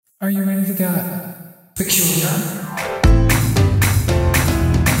Are you ready to get peculiar?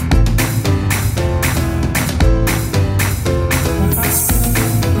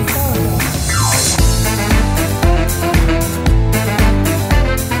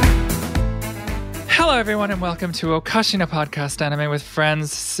 Hello, everyone, and welcome to Okashina Podcast Anime with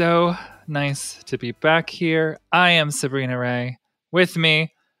Friends. So nice to be back here. I am Sabrina Ray. With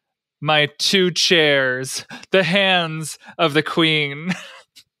me, my two chairs, the hands of the Queen.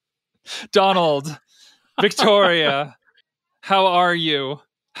 Donald, Victoria, how are you?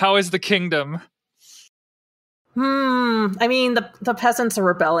 How is the kingdom? I mean, the peasants are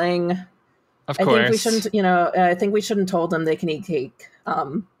rebelling. Of I course. think we shouldn't, I think we shouldn't told them they can eat cake. I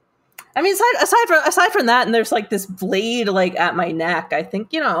mean, aside from that, and there's like this blade like at my neck. I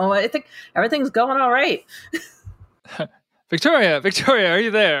think everything's going all right. Victoria, are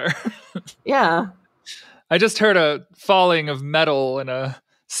you there? Yeah. I just heard a falling of metal and a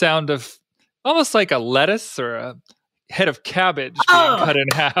sound of almost like a lettuce or a head of cabbage being cut in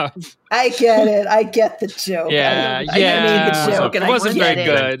half. I get it. I get the joke. Yeah, I made the joke, and it wasn't very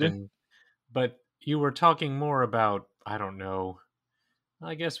it. good. But you were talking more about, I don't know.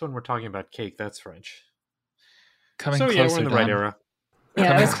 I guess when we're talking about cake, that's French. Coming so closer, yeah, we're in the right era. Yeah,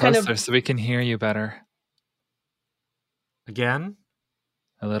 Coming it's kind closer of so we can hear you better. Again?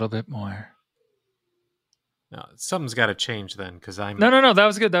 A little bit more. No, something's got to change then, because I'm... No. That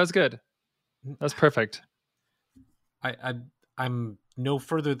was good. That was perfect. I'm no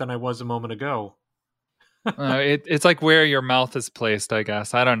further than I was a moment ago. It's like where your mouth is placed, I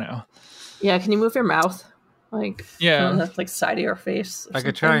guess. I don't know. Yeah, can you move your mouth? Like, yeah, on the side of your face. I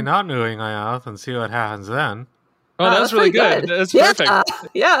could try not moving my mouth and see what happens then. Oh, that was really good. That's perfect.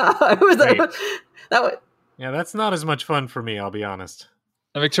 Yeah, Yeah, that's not as much fun for me, I'll be honest.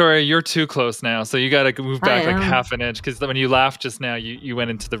 Victoria, you're too close now, so you got to move back like half an inch, because when you laughed just now, you went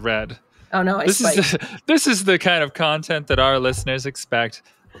into the red. Oh no, This is the kind of content that our listeners expect.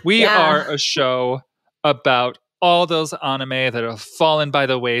 We are a show about all those anime that have fallen by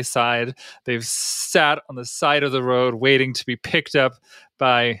the wayside. They've sat on the side of the road waiting to be picked up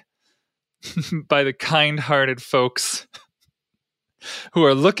by the kind-hearted folks who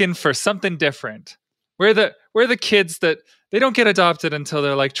are looking for something different. We're the kids that they don't get adopted until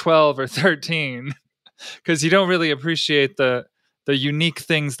they're like 12 or 13 because you don't really appreciate the unique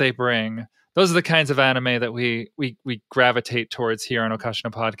things they bring. Those are the kinds of anime that we gravitate towards here on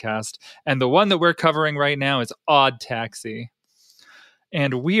Okashina Podcast. And the one that we're covering right now is Odd Taxi.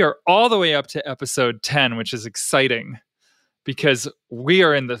 And we are all the way up to episode 10, which is exciting because we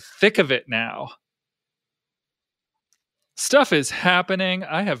are in the thick of it now. Stuff is happening.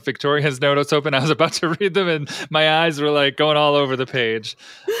 I have Victoria's notes open. I was about to read them and my eyes were like going all over the page.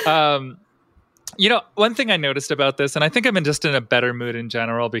 One thing I noticed about this, and I think I'm just in a better mood in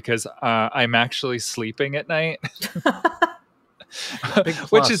general because I'm actually sleeping at night,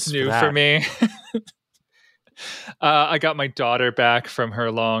 which is new for me. I got my daughter back from her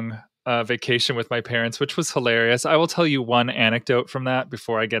long vacation with my parents, which was hilarious. I will tell you one anecdote from that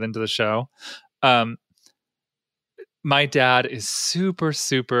before I get into the show. My dad is super,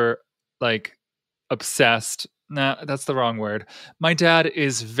 super like obsessed. Nah, that's the wrong word. My dad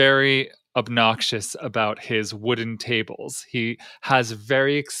is very obnoxious about his wooden tables. He has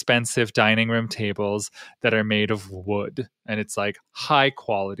very expensive dining room tables that are made of wood, and it's like high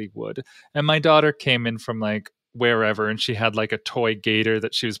quality wood. And my daughter came in from like wherever, and she had like a toy gator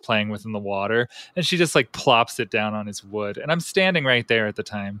that she was playing with in the water, and she just like plops it down on his wood. And I'm standing right there at the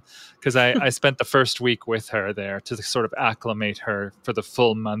time because I spent the first week with her there to sort of acclimate her for the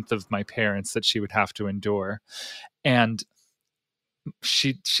full month of my parents that she would have to endure. And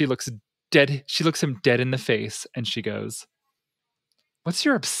she looks dead. She looks him dead in the face and she goes, "What's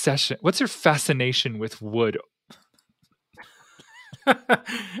your obsession? What's your fascination with wood?"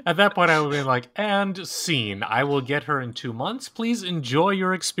 At that point, I would be like, "And scene. I will get her in 2 months. Please enjoy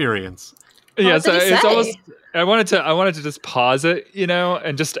your experience." Yeah, so it's almost. I wanted to just pause it,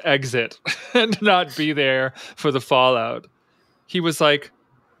 and just exit and not be there for the fallout. He was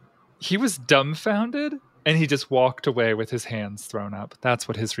dumbfounded. And he just walked away with his hands thrown up. That's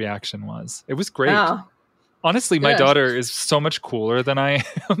what his reaction was. It was great. Oh, honestly, my daughter is so much cooler than I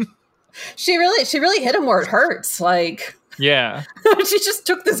am. She really hit him where it hurts. Like, yeah. She just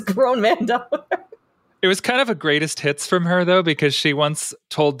took this grown man down. It was kind of a greatest hits from her, though, because she once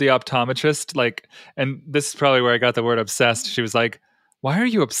told the optometrist, like, and this is probably where I got the word obsessed. She was like, "Why are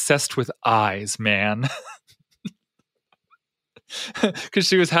you obsessed with eyes, man?" Because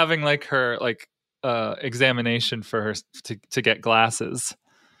she was having like her like examination for her to get glasses,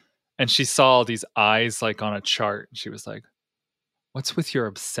 and she saw these eyes like on a chart, and she was like, What's with your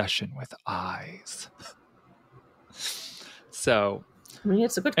obsession with eyes? So, I mean,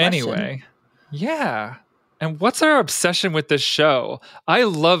 it's a good question. Anyway, yeah. And what's our obsession with this show? I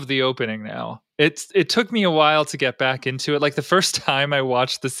love the opening now. It took me a while to get back into it. Like the first time I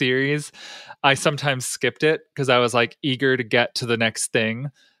watched the series, I sometimes skipped it because I was like eager to get to the next thing.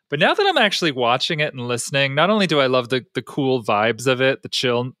 But now that I'm actually watching it and listening, not only do I love the cool vibes of it, the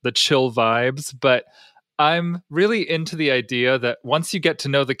chill vibes, but I'm really into the idea that once you get to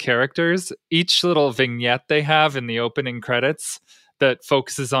know the characters, each little vignette they have in the opening credits that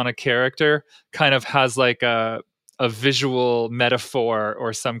focuses on a character kind of has like a visual metaphor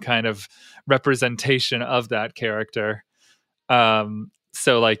or some kind of representation of that character.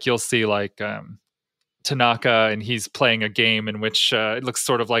 So like you'll see like Tanaka, and he's playing a game in which it looks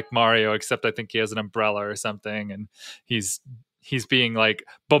sort of like Mario, except I think he has an umbrella or something, and he's being like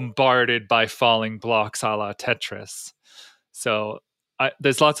bombarded by falling blocks a la Tetris. So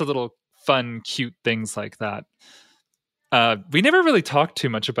there's lots of little fun, cute things like that. We never really talked too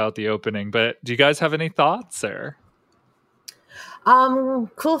much about the opening, but do you guys have any thoughts there?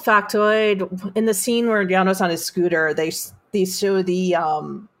 Cool factoid. In the scene where Yano's on his scooter, they show they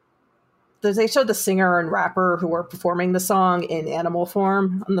showed the singer and rapper who were performing the song in animal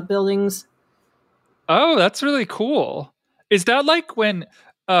form on the buildings. Oh, that's really cool. Is that like when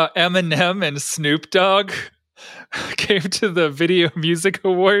Eminem and Snoop Dogg came to the Video Music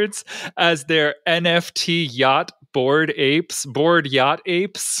Awards as their NFT yacht bored yacht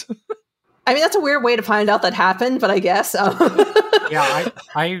apes? I mean, that's a weird way to find out that happened, but I guess. Yeah,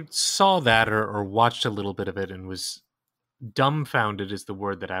 I saw that or watched a little bit of it and was dumbfounded is the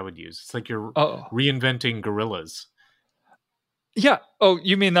word that I would use. It's like you're reinventing gorillas. Yeah. Oh,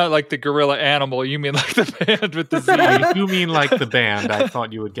 you mean not like the gorilla animal. You mean like the band with the Z. You mean like the band. I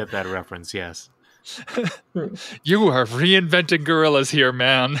thought you would get that reference, yes. You are reinventing gorillas here,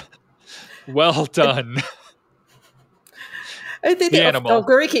 man. Well done. I think the animal.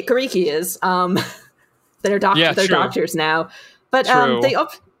 Gariki is. They're doctors now. But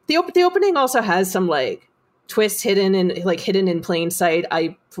the opening also has some like twists hidden in plain sight.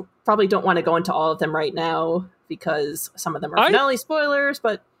 I probably don't want to go into all of them right now because some of them are finale spoilers,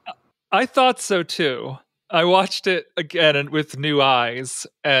 but I thought so too. I watched it again with new eyes,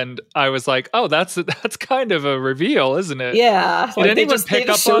 and I was like, "Oh, that's kind of a reveal, isn't it?" Yeah. Did anyone pick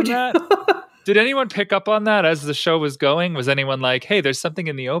up on that? Did anyone pick up on that as the show was going? Was anyone like, "Hey, there's something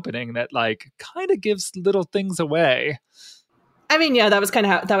in the opening that like kind of gives little things away"? I mean, yeah, that was kind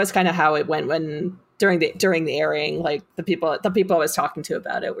of how it went when during the airing. Like the people I was talking to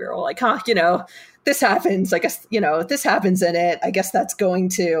about it, we were all like, this happens. I guess, this happens in it. I guess that's going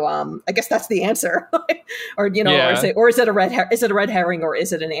to, I guess that's the answer. Or, or is it a red herring or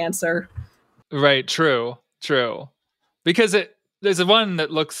is it an answer? Right. True. Because there's one that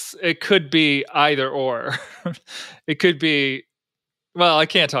it could be either or. It could be, well, I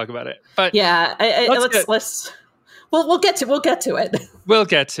can't talk about it, but yeah, we'll get to it. We'll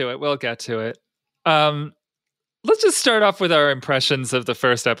get to it. Let's just start off with our impressions of the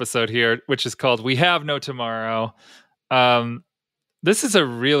first episode here, which is called We Have No Tomorrow. This is a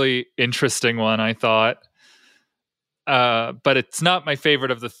really interesting one, I thought. But it's not my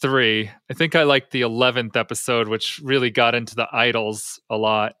favorite of the three. I think I liked the 11th episode, which really got into the idols a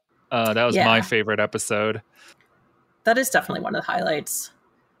lot. That was my favorite episode. That is definitely one of the highlights.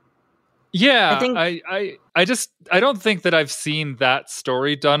 Yeah, I don't think that I've seen that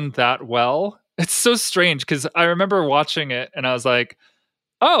story done that well. It's so strange because I remember watching it and I was like,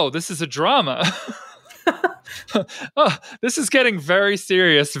 oh, this is a drama. Oh, this is getting very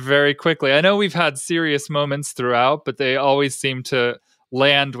serious very quickly. I know we've had serious moments throughout, but they always seem to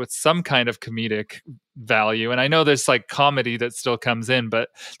land with some kind of comedic value. And I know there's like comedy that still comes in, but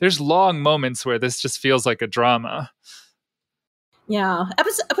there's long moments where this just feels like a drama. Yeah,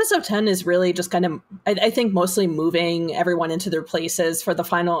 episode 10 is really just kind of, I think, mostly moving everyone into their places for the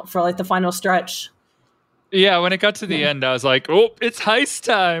final stretch. Yeah, when it got to the end, I was like, oh, it's heist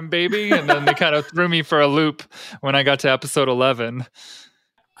time, baby. And then they kind of threw me for a loop when I got to episode 11.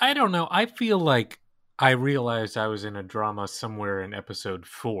 I don't know. I feel like I realized I was in a drama somewhere in episode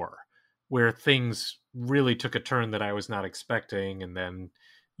 4, where things really took a turn that I was not expecting. And then,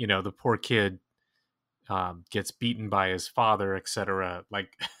 the poor kid gets beaten by his father, etc. Like,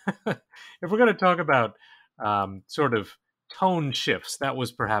 if we're going to talk about sort of tone shifts, that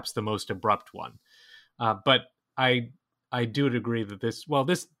was perhaps the most abrupt one. But I do agree that this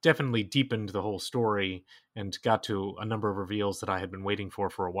definitely deepened the whole story and got to a number of reveals that I had been waiting for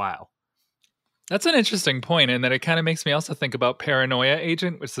a while. That's an interesting point, and that it kind of makes me also think about Paranoia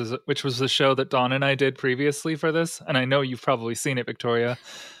Agent, which was the show that Dawn and I did previously for this, and I know you've probably seen it, Victoria.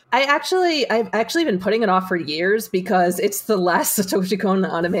 I've actually been putting it off for years because it's the last Satoshi Kon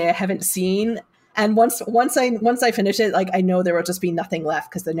anime I haven't seen, and once I finish it, like I know there will just be nothing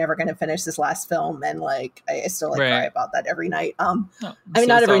left because they're never going to finish this last film, and like I still like cry about that every night. I mean,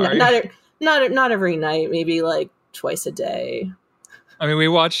 not every night, maybe like twice a day. I mean, we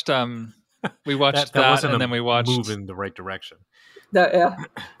watched that and then we watched Move in the Right Direction. That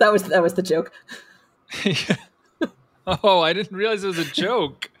was the joke. Oh, I didn't realize it was a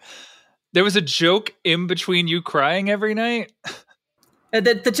joke. There was a joke in between you crying every night.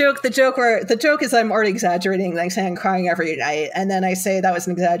 The joke is I'm already exaggerating, like saying I'm crying every night, and then I say that was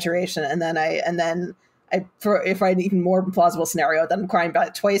an exaggeration, and then if I had an even more plausible scenario, then I'm crying about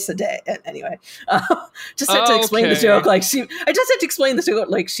it twice a day. Anyway, just had to explain the joke. I just had to explain the joke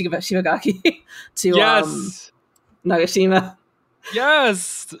like Shibagaki to Nagashima.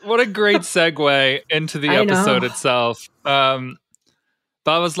 Yes, what a great segue into the episode itself.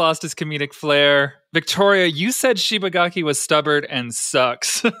 Baba's lost his comedic flair. Victoria, you said Shibagaki was stubborn and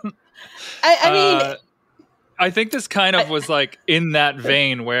sucks. I mean, I think this kind of was like in that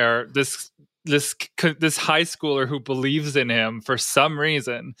vein where this high schooler who believes in him for some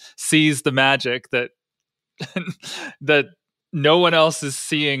reason sees the magic that that no one else is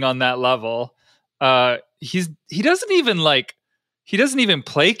seeing on that level. He doesn't even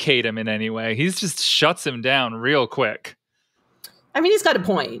placate him in any way. He just shuts him down real quick. I mean, he's got a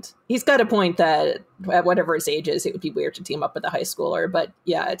point. He's got a point that at whatever his age is, it would be weird to team up with a high schooler. But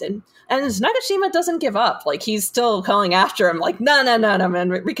yeah, and Nagashima doesn't give up. Like, he's still calling after him. Like, no, man,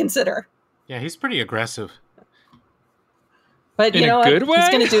 reconsider. Yeah, he's pretty aggressive. But in a good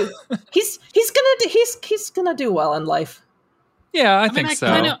way, he's gonna do well in life. Yeah, I think so.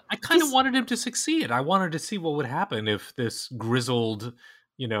 I kind of wanted him to succeed. I wanted to see what would happen if this grizzled,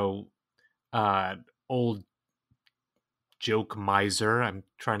 old joke miser, I'm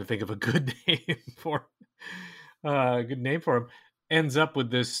trying to think of a good name for him, ends up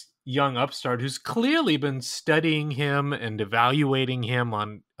with this young upstart who's clearly been studying him and evaluating him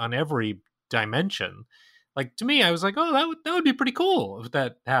on every dimension. Like, to me, I was like, oh, that would be pretty cool if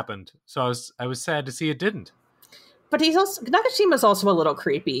that happened. So I was sad to see it didn't. But Nagashima's also a little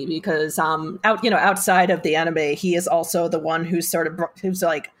creepy because outside of the anime, he is also the one who's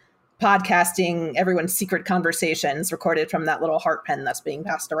like podcasting everyone's secret conversations recorded from that little heart pen that's being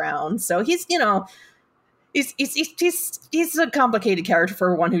passed around. So he's a complicated character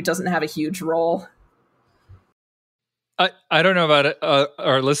for one who doesn't have a huge role. I don't know about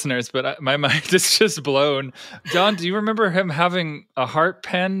our listeners, but my mind is just blown. John, do you remember him having a heart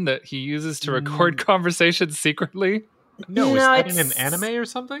pen that he uses to record conversations secretly? No, is that in an anime or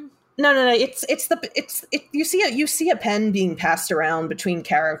something? No. You see a pen being passed around between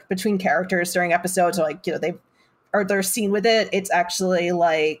characters during episodes, or like they're seen with it. It's actually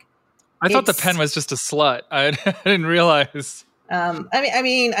like I thought the pen was just a slut. I didn't realize. I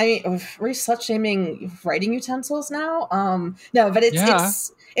mean, were you slut shaming writing utensils now? No, but it's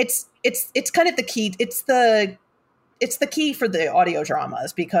kind of the key. It's the key for the audio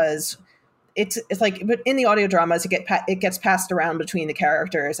dramas because it's like, but in the audio dramas, it gets passed around between the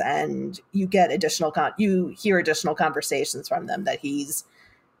characters, and you get you hear additional conversations from them that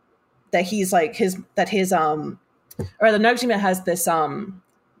Nagashima has this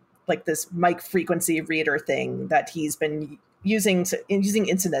like this mic frequency reader thing that he's been using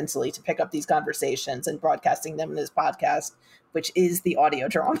incidentally to pick up these conversations and broadcasting them in his podcast, which is the audio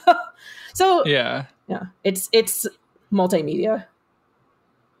drama. So yeah, it's multimedia.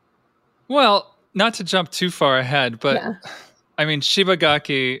 Well, not to jump too far ahead, but I mean,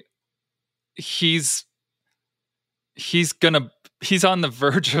 Shibagaki, he's on the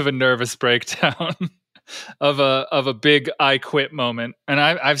verge of a nervous breakdown. of a big I quit moment. And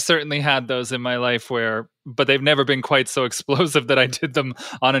I've certainly had those in my life but they've never been quite so explosive that I did them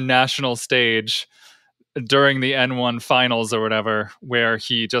on a national stage during the N1 finals or whatever, where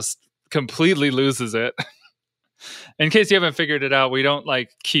he just completely loses it. In case you haven't figured it out, we don't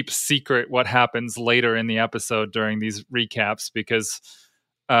like keep secret what happens later in the episode during these recaps because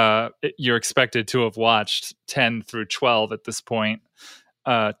you're expected to have watched 10 through 12 at this point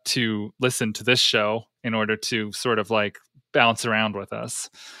to listen to this show in order to sort of like bounce around with us.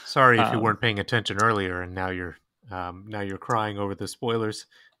 Sorry if you weren't paying attention earlier and now you're crying over the spoilers.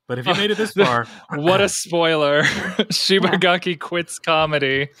 But if you made it this far, what a spoiler. Shibagaki quits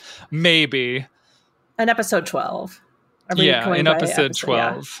comedy. Maybe. In episode 12. In episode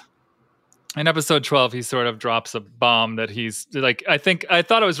 12. in episode 12, he sort of drops a bomb that he's like, I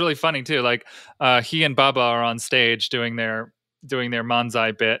thought it was really funny too. Like, he and Baba are on stage doing their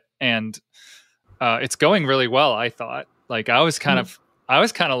manzai bit, and it's going really well. I thought, like, I was kind of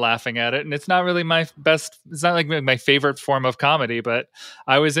laughing at it, and it's not really it's not like my favorite form of comedy, but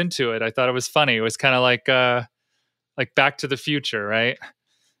I was into it. I thought it was funny. It was kind of like Back to the Future, right?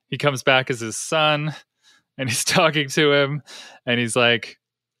 He comes back as his son, and he's talking to him, and he's like,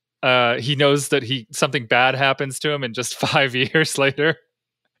 he knows that something bad happens to him in just 5 years later.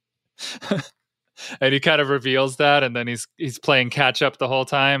 And he kind of reveals that, and then he's playing catch up the whole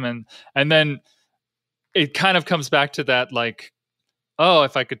time, and then it kind of comes back to that, like, oh,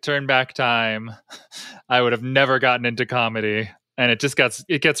 if I could turn back time, I would have never gotten into comedy. And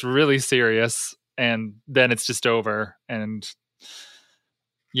it gets really serious, and then it's just over. And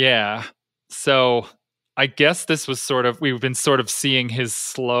yeah. So I guess this was we've been sort of seeing his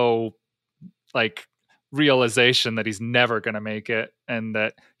slow, like, realization that he's never going to make it, and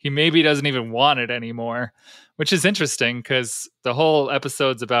that he maybe doesn't even want it anymore, which is interesting because the whole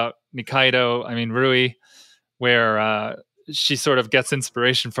episode's about Rui, where she sort of gets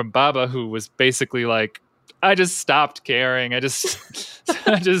inspiration from Baba, who was basically like, I just stopped caring. I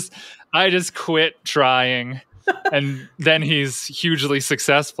just quit trying. And then he's hugely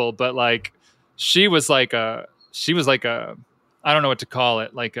successful. But like, she was like a, I don't know what to call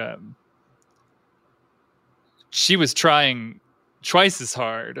it. Like, she was trying twice as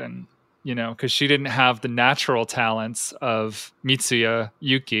hard, and, you know, because she didn't have the natural talents of Mitsuya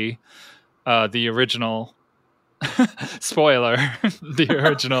Yuki, the original spoiler, the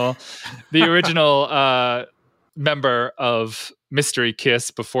original member of Mystery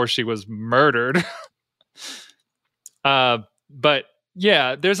Kiss before she was murdered. But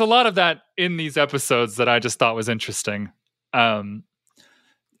yeah, there's a lot of that in these episodes that I just thought was interesting.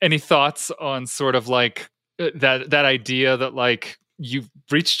 Any thoughts on sort of like that idea that, like, you've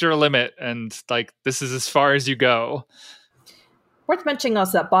reached your limit and, like, this is as far as you go? Worth mentioning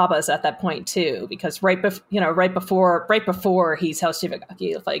also that Baba's at that point too, because right before he tells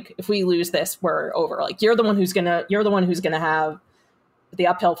Shibagaki, like, if we lose this, we're over. Like, you're the one who's gonna have the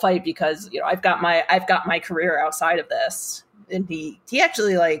uphill fight, because, you know, I've got my career outside of this. And he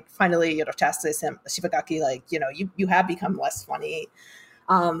actually, like, finally, you know, chastises him, Shibagaki, like, you know, you have become less funny.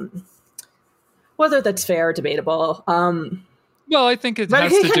 Whether that's fair, debatable. Well, I think it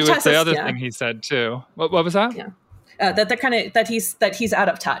has to do with the other thing he said too. What was that? Yeah. That he's out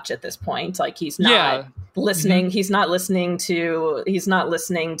of touch at this point. Like, he's not listening. Mm-hmm. He's not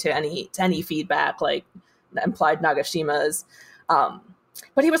listening to any feedback, like implied Nagashima's.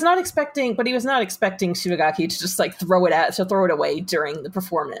 But he was not expecting Shibagaki to just, like, throw it away during the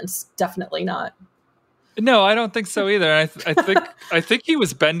performance. Definitely not. No, I don't think so either. I think he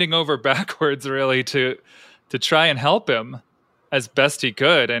was bending over backwards, really, to try and help him as best he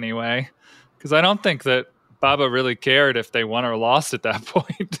could, anyway. Because I don't think that Baba really cared if they won or lost at that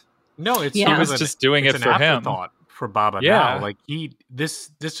point. No, he was just doing it for him. For Baba now, like, this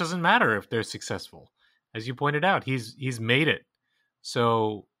doesn't matter if they're successful, as you pointed out. He's made it,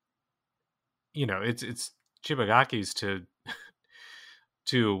 so, you know, it's Shibagaki's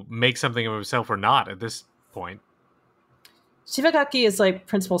to make something of himself or not at this point. Shibagaki is like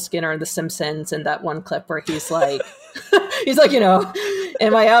Principal Skinner in The Simpsons in that one clip where he's like, you know,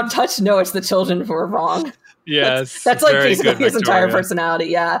 am I out of touch? No, it's the children who are wrong. Yes, that's like basically his entire personality.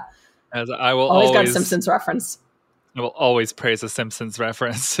 Yeah, as I will always got a Simpsons reference. I will always praise a Simpsons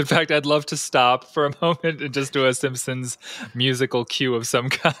reference. In fact, I'd love to stop for a moment and just do a Simpsons musical cue of some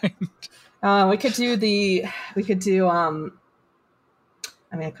kind. We could do.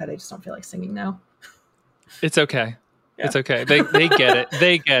 I mean, I just don't feel like singing now. It's okay. Yeah. It's okay. They get it.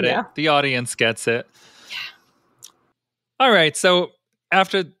 They get yeah. it. The audience gets it. Yeah. All right. So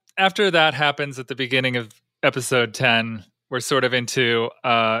after that happens at the beginning of episode 10, we're sort of into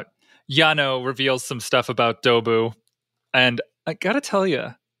Yano reveals some stuff about Dobu. And I got to tell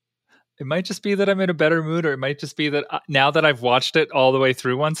you, it might just be that I'm in a better mood, or it might just be that now that I've watched it all the way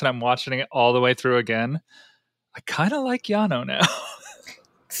through once and I'm watching it all the way through again, I kind of like Yano now.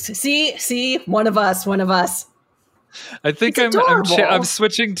 See, one of us. I think I'm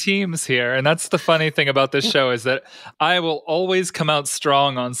switching teams here, and that's the funny thing about this show, is that I will always come out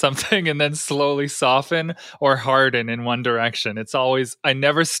strong on something and then slowly soften or harden in one direction. It's always, I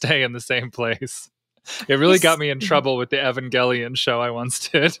never stay in the same place. It really got me in trouble with the Evangelion show I once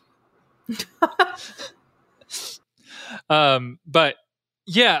did. But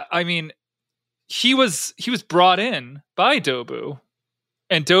yeah, I mean, he was brought in by Dobu.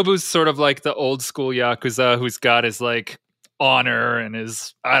 And Dobu's sort of like the old school Yakuza who's got his, like, honor and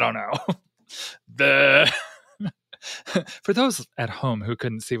his, I don't know. The For those at home who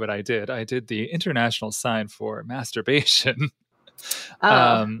couldn't see what I did the international sign for masturbation.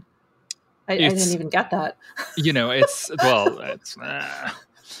 I didn't even get that. It's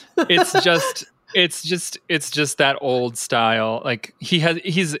just that old style. Like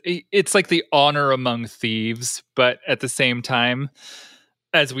it's like the honor among thieves, but at the same time,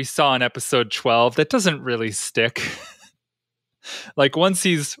 as we saw in episode 12, that doesn't really stick. Like once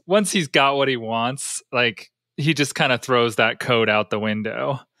he's got what he wants, like he just kind of throws that code out the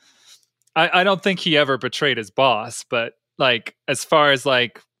window. I don't think he ever betrayed his boss, but like as far as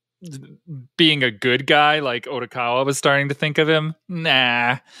like being a good guy, like Otokawa was starting to think of him,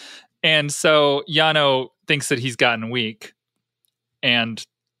 nah. And so Yano thinks that he's gotten weak, and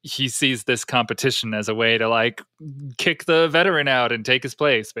he sees this competition as a way to like kick the veteran out and take his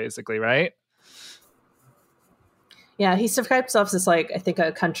place, basically, right? Yeah, he describes himself as like, I think,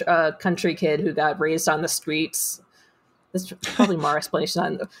 a country kid who got raised on the streets. There's probably more explanation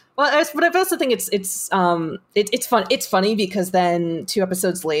on. Well, but I also think it's fun. It's funny because then 2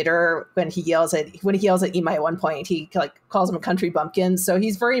 episodes later, when he yells at Imai at one point, he like calls him a country bumpkin. So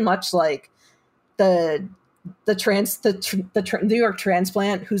he's very much like the New York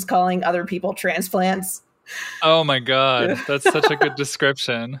transplant who's calling other people transplants. Oh my god, that's such a good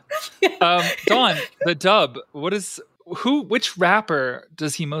description. Dawn, the dub. Which rapper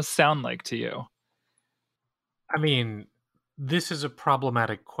does he most sound like to you? I mean, this is a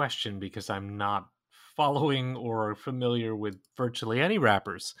problematic question because I'm not following or familiar with virtually any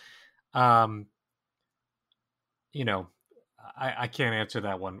rappers. I can't answer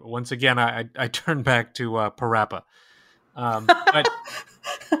that one. Once again, I turn back to Parappa. But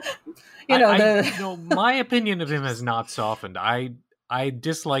my opinion of him has not softened. I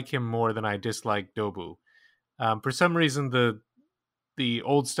dislike him more than I dislike Dobu. For some reason, the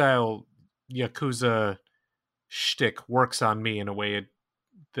old style Yakuza shtick works on me in a way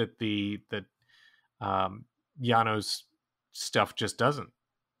that Yano's stuff just doesn't.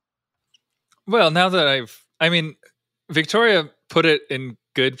 Well, now that Victoria put it in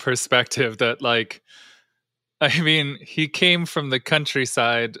good perspective that like, he came from the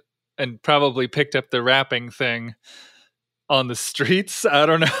countryside and probably picked up the rapping thing on the streets. I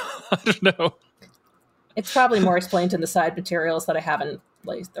don't know. It's probably more explained in the side materials that I haven't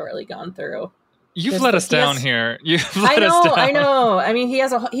like thoroughly gone through. You've let us down here. I know. I mean, he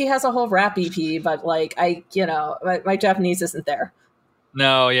has a whole rap EP, but like my Japanese isn't there.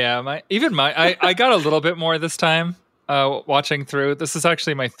 No, yeah, I got a little bit more this time watching through. This is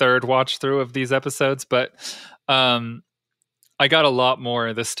actually my 3rd watch through of these episodes, but I got a lot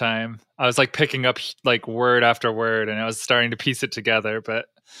more this time. I was like picking up like word after word, and I was starting to piece it together. But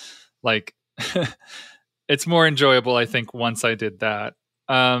like, it's more enjoyable, I think, once I did that.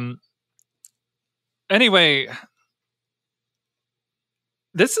 Anyway,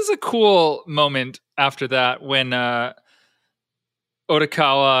 this is a cool moment after that when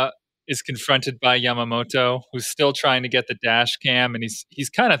Otokawa is confronted by Yamamoto, who's still trying to get the dash cam, and he's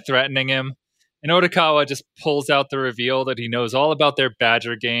kind of threatening him. And Otokawa just pulls out the reveal that he knows all about their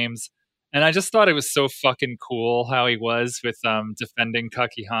Badger games. And I just thought it was so fucking cool how he was with defending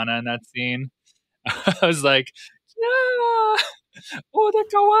Kakihana in that scene. I was like, yeah,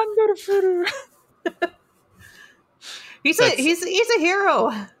 Otokawa. He's a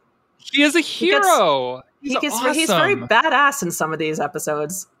hero. He is a hero. He's very badass in some of these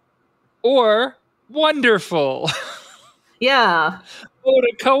episodes. Or wonderful. Yeah.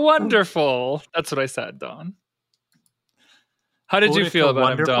 Otoka wonderful. That's what I said, Dawn. How did you feel about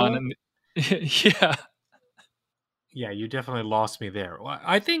wonderful? Him, Dawn? Yeah. Yeah, you definitely lost me there.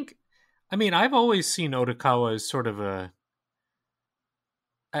 I've always seen Otokawa as sort of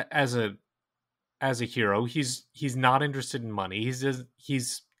as a hero. He's not interested in money.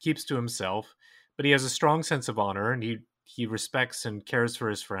 He's keeps to himself, but he has a strong sense of honor, and he respects and cares for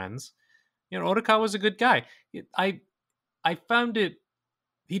his friends. Otokawa's a good guy. I found it.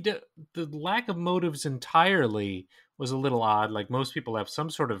 The lack of motives entirely was a little odd. Like most people have some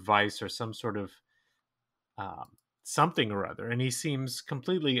sort of vice or some sort of something or other, and he seems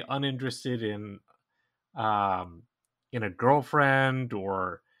completely uninterested in a girlfriend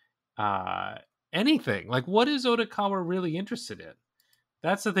or anything. Like, what is Otokawa really interested in?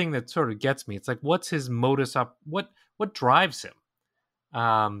 That's the thing that sort of gets me. It's like, what's his modus up? What drives him?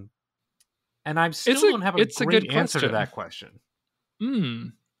 And I still don't have a great answer to that question.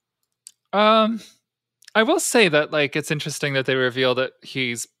 I will say that, like, it's interesting that they reveal that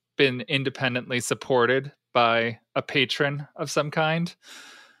he's been independently supported by a patron of some kind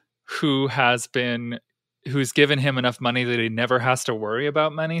who has been who's given him enough money that he never has to worry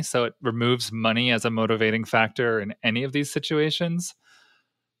about money. So it removes money as a motivating factor in any of these situations.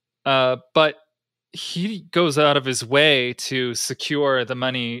 But he goes out of his way to secure the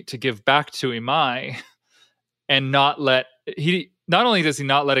money to give back to Imai, and not only does he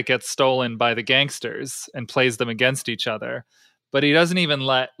not let it get stolen by the gangsters and plays them against each other, but he doesn't even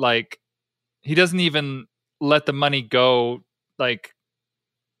let the money go like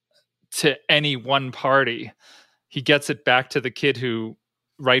to any one party. He gets it back to the kid who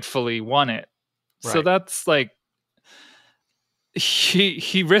rightfully won it. Right. So that's like,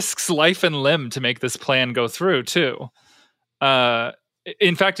 he risks life and limb to make this plan go through too.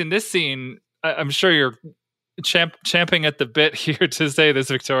 In fact, in this scene, I'm sure you're champing at the bit here to say this,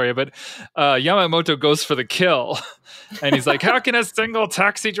 Victoria, but Yamamoto goes for the kill, and he's like, "How can a single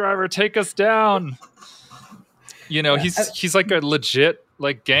taxi driver take us down?" You know, he's like a legit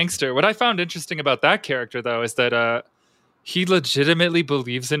like gangster. What I found interesting about that character, though, is that he legitimately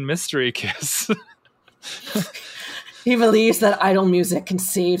believes in Mystery Kiss. He believes that idol music can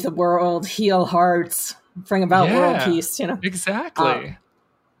save the world, heal hearts, bring about world peace. You know, exactly.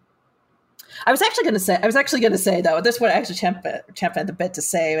 I was actually going to say though, this is what I actually champ at the bit to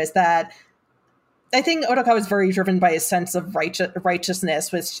say, is that I think Otokawa is very driven by his sense of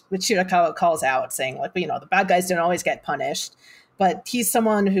righteousness, which Shirakawa calls out, saying like, you know, the bad guys don't always get punished, but he's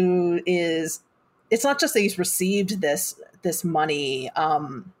someone who is. It's not just that he's received this money,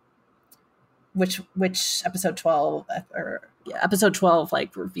 which episode 12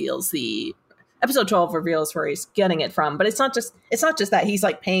 like reveals where he's getting it from, but it's not just that he's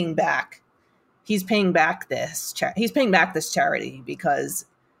like paying back. He's paying back this charity because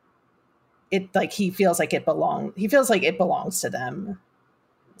it like he feels like it belongs to them.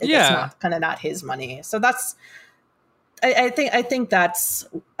 It's not kind of not his money. So that's I think that's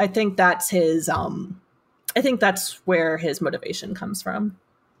his I think that's where his motivation comes from.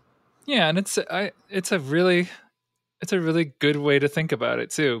 Yeah, and it's a really good way to think about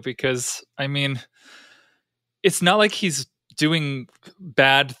it too, because I mean, it's not like he's doing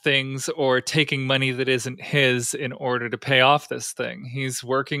bad things or taking money that isn't his in order to pay off this thing. He's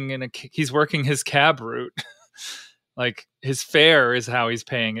working his cab route. Like his fare is how he's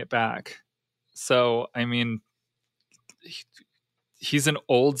paying it back. So, I mean, he's an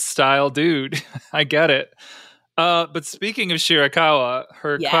old style dude. I get it. But speaking of Shirakawa,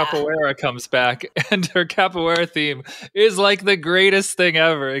 her capoeira comes back, and her capoeira theme is like the greatest thing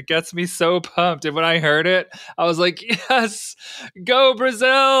ever. It gets me so pumped. And when I heard it, I was like, yes, go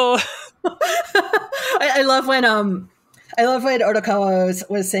Brazil. I love when Otokawa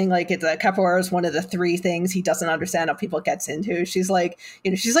was saying like capoeira is one of the three things he doesn't understand how people gets into. She's like, you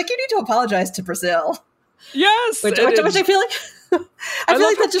need to apologize to Brazil. Yes, which I feel like I feel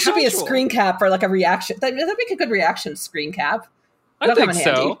like that just should be a screen cap or like a reaction. That'd make a good reaction screen cap. I think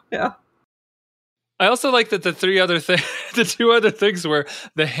so. Yeah. I also like that the two other things were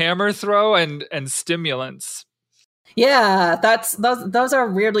the hammer throw and stimulants. Yeah, those are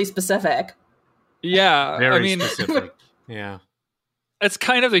weirdly specific. Yeah, very specific. Yeah. It's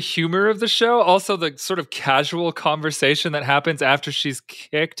kind of the humor of the show. Also, the sort of casual conversation that happens after she's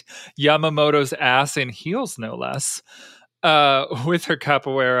kicked Yamamoto's ass in heels, no less, with her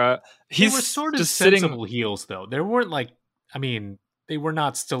capoeira. They were sort of sensible heels, though. They weren't like, I mean, they were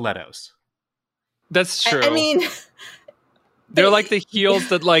not stilettos. That's true. I mean, they're like the heels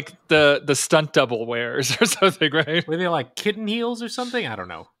that like the stunt double wears or something, right? Were they like kitten heels or something? I don't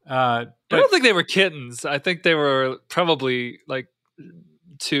know. I don't think they were kittens. I think they were probably like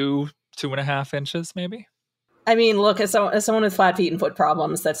 2.5 inches, maybe. I mean, look, as someone with flat feet and foot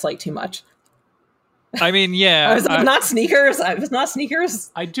problems, that's like too much. I mean, yeah. I was not sneakers. It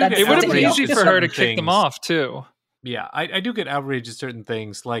do. It would have been easy for her to kick them off too. Yeah, I do get outraged at certain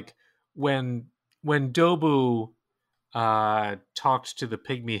things, like when Dobu talked to the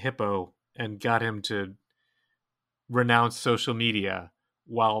pygmy hippo and got him to renounce social media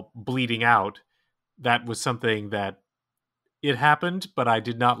while bleeding out. That was something that it happened, but I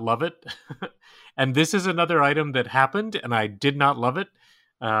did not love it. And this is another item that happened, and I did not love it.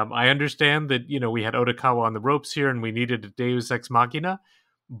 I understand that, we had Otokawa on the ropes here, and we needed a Deus Ex Machina,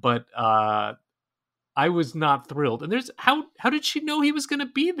 but I was not thrilled. And how did she know he was going to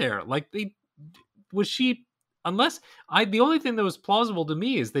be there? Like, the only thing that was plausible to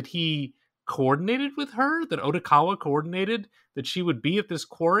me is that he coordinated with her, that Otokawa coordinated that she would be at this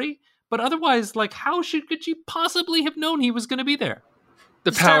quarry. But otherwise, like, how could she possibly have known he was going to be there?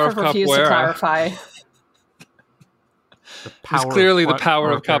 The power of capoeira. To clarify. It's clearly the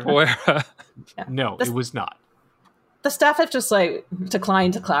power of capoeira. Yeah. No, it was not. the staff have just like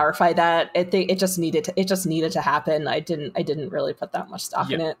declined to clarify that. It just needed to happen. I didn't really put that much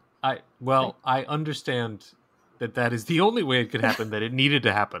stock in it. I understand that is the only way it could happen, that it needed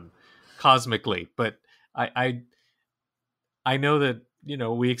to happen cosmically, but I know that,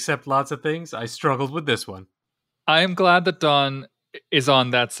 we accept lots of things. I struggled with this one. I am glad that Dawn is on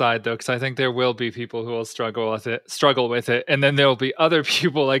that side, though, because I think there will be people who will struggle with it, and then there will be other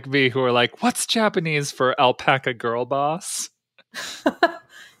people like me who are like, "What's Japanese for alpaca girl boss?"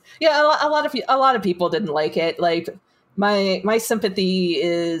 Yeah, a lot of people didn't like it. Like my sympathy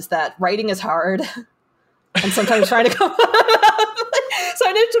is that writing is hard, and sometimes trying to come.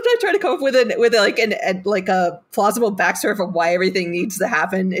 Sometimes trying to come up with a plausible backstory of why everything needs to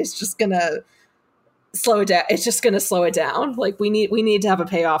happen is just gonna slow it down. It's just gonna slow it down. Like we need to have a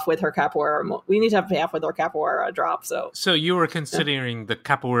payoff with her capoeira. We need to have a payoff with her capoeira drop. So you were considering the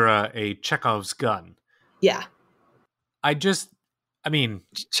capoeira a Chekhov's gun? Yeah. Chekhov's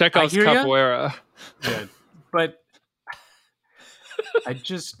capoeira. Yeah, but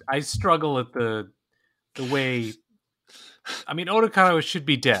I struggle at the way. I mean, Odokawa should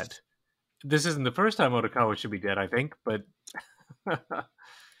be dead. This isn't the first time Odokawa should be dead, I think, but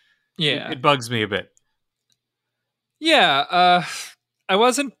yeah, it bugs me a bit. Yeah, I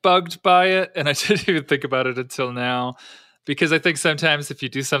wasn't bugged by it, and I didn't even think about it until now, because I think sometimes if you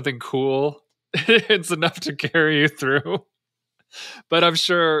do something cool, it's enough to carry you through. But I'm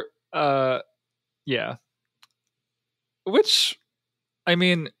sure, yeah. Which, I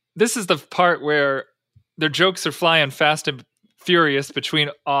mean, this is the part where their jokes are flying fast and furious between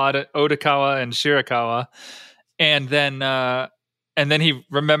Odokawa and Shirakawa, and then he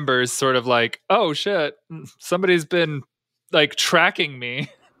remembers, sort of like, oh shit, somebody's been like tracking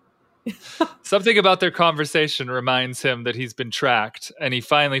me. Something about their conversation reminds him that he's been tracked, and he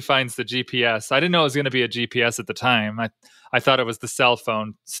finally finds the GPS. I didn't know it was going to be a GPS at the time. I thought it was the cell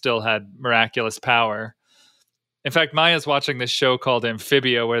phone still had miraculous power. In fact, Maya's watching this show called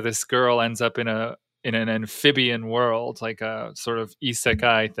Amphibia, where this girl ends up in an amphibian world, like a sort of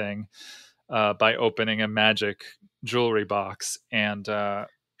isekai thing, by opening a magic jewelry box, and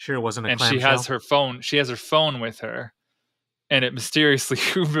sure it wasn't a and clamshell. she has her phone with her, and it mysteriously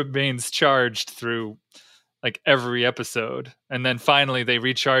remains charged through like every episode, and then finally they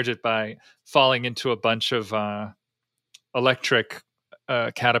recharge it by falling into a bunch of electric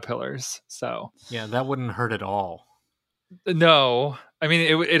caterpillars. So yeah, that wouldn't hurt at all. No, I mean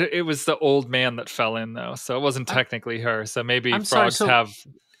it was the old man that fell in, though, so it wasn't technically her. So maybe frogs have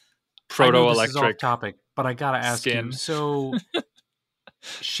proto-electric. This is off topic, but I gotta ask skin. you. So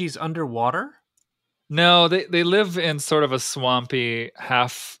she's underwater? No, they live in sort of a swampy,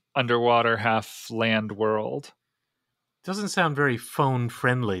 half underwater, half land world. Doesn't sound very phone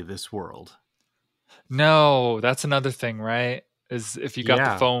friendly, this world. No, that's another thing, right? Is if you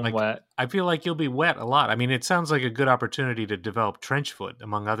got the phone wet. I feel like you'll be wet a lot. I mean, it sounds like a good opportunity to develop trench foot,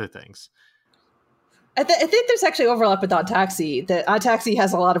 among other things. I think there's actually overlap with Odd Taxi. That Odd Taxi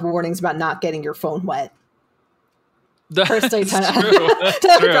has a lot of warnings about not getting your phone wet. First day drops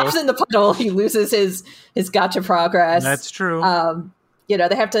in the puddle, he loses his gacha progress. That's true. They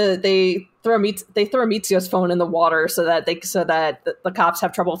throw Mitsuyo's phone in the water so that the cops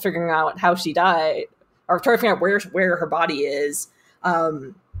have trouble figuring out how she died, or trying to figure out where her body is.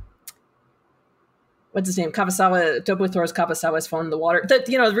 What's his name? Kawasawa. Tobu throws Kawasawa's phone in the water.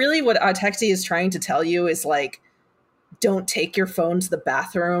 Really what Odd Taxi is trying to tell you is like, don't take your phone to the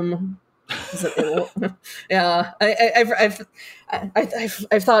bathroom. Yeah, I've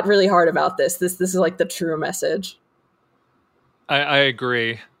thought really hard about this. This is like the true message. I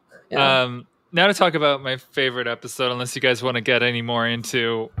agree. Yeah. Now to talk about my favorite episode, unless you guys want to get any more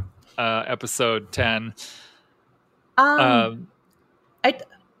into episode 10. I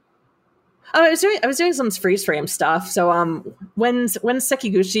was doing some freeze frame stuff. So when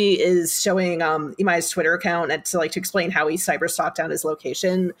Sekiguchi is showing Imai's Twitter account to explain how he cyber stalked down his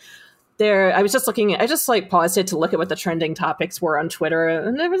location, I just paused it to look at what the trending topics were on Twitter,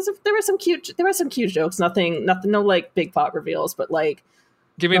 and there were some cute jokes. Nothing, no like big plot reveals, but like,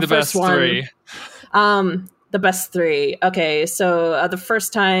 give me the best three. The best three. Okay, so the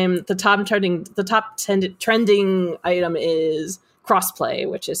first time, the top trending item is crossplay,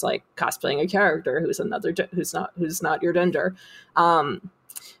 which is like cosplaying a character who's not your gender.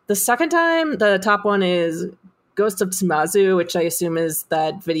 The second time, the top one is Ghost of Tsumazu, which I assume is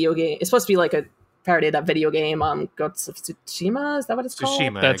that video game. It's supposed to be like a parody of that video game, Ghost of Tsushima. Is that what it's called?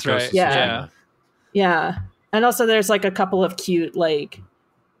 Tsushima. That's right. Yeah. And also there's like a couple of cute like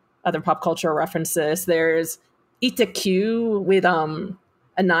other pop culture references. There's Ita Q with a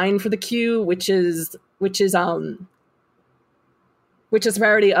 9 for the Q, which is which is a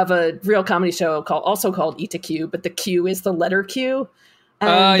parody of a real comedy show called Eat a Q, but the Q is the letter Q.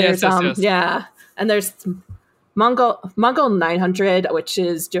 And yes. Yeah, and there's Mongol 900, which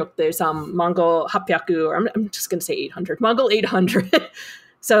is joke. There's Mongol Hapyaku, or I'm just gonna say 800. Mongol 800.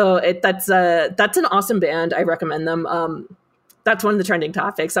 So that's an awesome band. I recommend them. That's one of the trending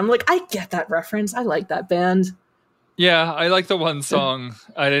topics. I'm like, I get that reference. I like that band. Yeah, I like the one song.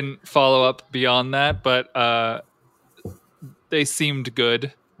 I didn't follow up beyond that, but they seemed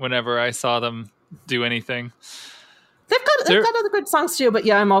good whenever I saw them do anything. They've got other good songs too, but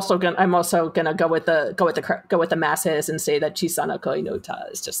yeah, I'm also gonna go with the masses and say that Chisana Koinota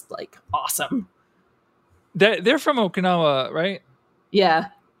is just like awesome. They're from Okinawa, right? Yeah.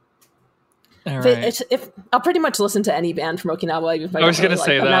 All right. If I'll pretty much listen to any band from Okinawa. I was going to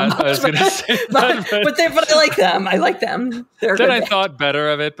say that. But I like them. I like them. Then I thought better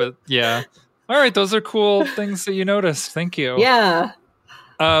of it, but yeah. All right, those are cool things that you noticed. Thank you. Yeah.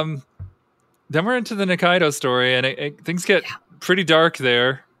 Then we're into the Nikaido story, and things get pretty dark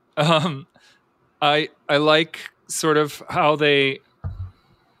there. I like sort of how they.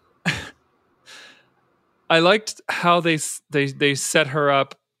 I liked how they set her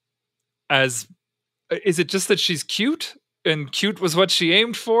up as. Is it just that she's cute, and cute was what she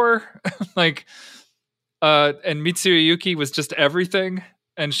aimed for? Like, and Mitsuya Yuki was just everything,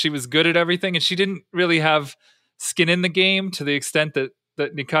 and she was good at everything, and she didn't really have skin in the game to the extent that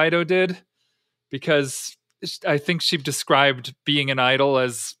Nikaido did. Because I think she described being an idol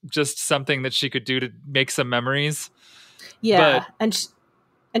as just something that she could do to make some memories. Yeah, and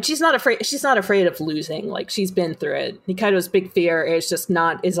she's not afraid. She's not afraid of losing. Like, she's been through it. Nikaido's big fear is just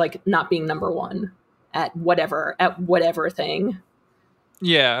not being number one at whatever thing.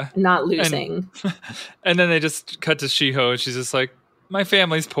 Yeah, not losing. And then they just cut to Shiho, and she's just like, "My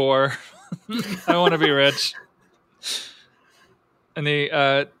family's poor. I want to be rich." And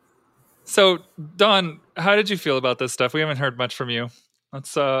they. So, Dawn, how did you feel about this stuff? We haven't heard much from you.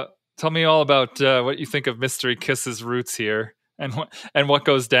 Let's tell me all about what you think of Mystery Kiss's roots here and what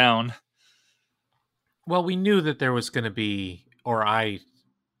goes down. Well, we knew that there was going to be, or I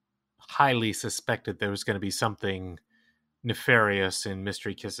highly suspected there was going to be something nefarious in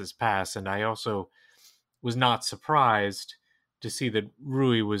Mystery Kiss's past, and I also was not surprised to see that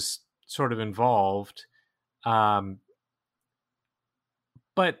Rui was sort of involved. But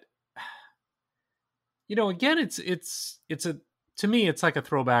again, it's to me, it's like a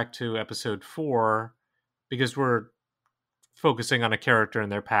throwback to episode 4 because we're focusing on a character in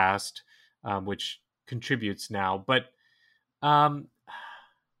their past, which contributes now. But, I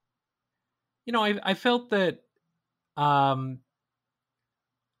felt that I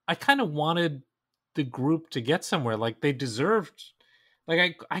kind of wanted the group to get somewhere. Like, they deserved.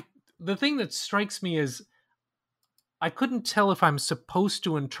 Like, the thing that strikes me is I couldn't tell if I'm supposed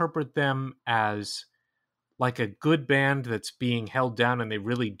to interpret them as like a good band that's being held down and they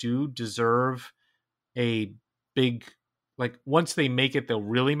really do deserve a big, like, once they make it, they'll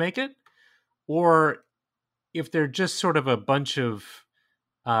really make it. Or if they're just sort of a bunch of,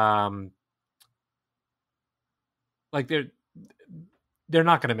 like they're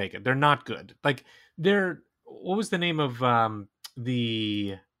not going to make it. They're not good. Like what was the name of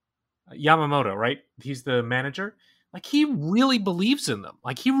the Yamamoto, right? He's the manager. Like, he really believes in them.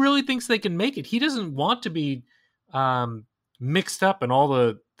 Like, he really thinks they can make it. He doesn't want to be mixed up in all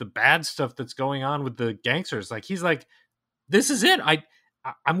the bad stuff that's going on with the gangsters. Like, he's like, this is it.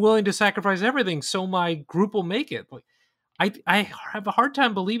 I'm willing to sacrifice everything so my group will make it. Like, I have a hard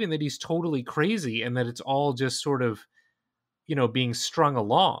time believing that he's totally crazy and that it's all just sort of, being strung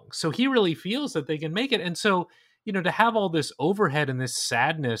along. So he really feels that they can make it. And so, to have all this overhead and this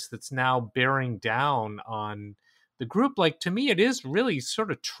sadness that's now bearing down on the group, like, to me, it is really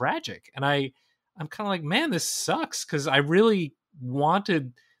sort of tragic. And I'm kind of like, man, this sucks, because I really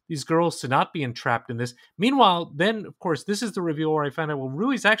wanted these girls to not be entrapped in this. Meanwhile, then, of course, this is the reveal where I found out, well,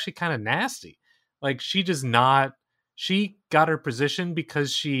 Rui's actually kind of nasty. Like, she got her position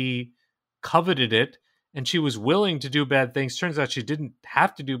because she coveted it and she was willing to do bad things. Turns out she didn't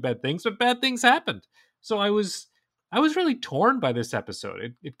have to do bad things, but bad things happened. So I was really torn by this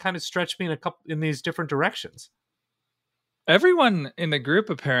episode. It kind of stretched me in these different directions. Everyone in the group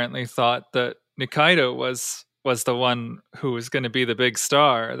apparently thought that Nikaido was the one who was going to be the big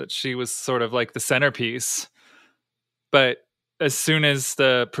star, that she was sort of like the centerpiece. But as soon as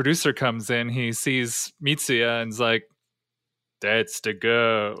the producer comes in, he sees Mitsuya and's like, "That's the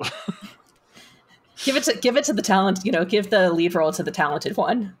girl." Give it to the talent, give the lead role to the talented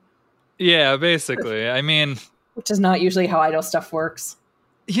one. Yeah, basically. I mean, which is not usually how idol stuff works.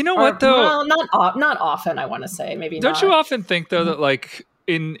 You know Or, what though? well, not often. I want to say maybe. Don't not. you often think though that like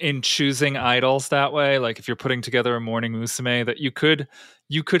in choosing idols that way, like if you're putting together a morning musume, that you could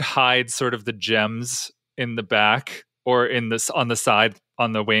hide sort of the gems in the back or in this on the side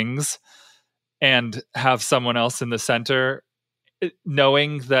on the wings, and have someone else in the center,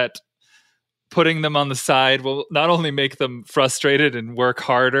 knowing that putting them on the side will not only make them frustrated and work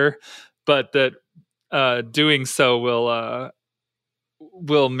harder, but that doing so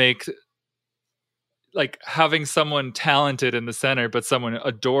will make, like, having someone talented in the center but someone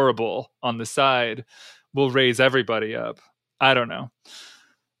adorable on the side will raise everybody up. I don't know.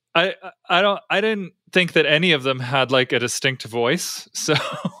 I didn't think that any of them had like a distinct voice, so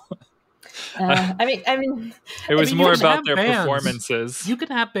I mean, it was more about their bands. performances. You can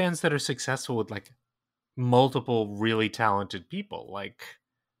have bands that are successful with like multiple really talented people. Like,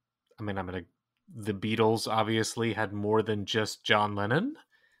 I mean, the Beatles obviously had more than just John Lennon.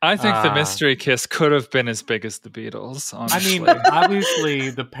 I think the Mystery Kiss could have been as big as the Beatles, honestly. I mean,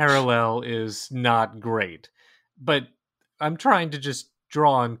 obviously the parallel is not great, but I'm trying to just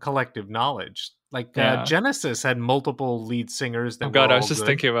draw on collective knowledge. Like, Genesis had multiple lead singers that I was just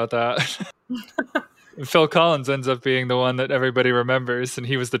thinking about that. Phil Collins ends up being the one that everybody remembers, and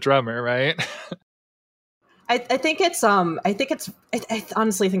he was the drummer, right? I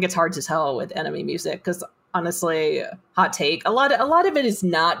honestly think it's hard to tell with Enemy music, because honestly, hot take, a lot of it is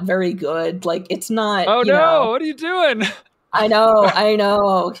not very good. Like, it's not. Oh no! What are you doing? I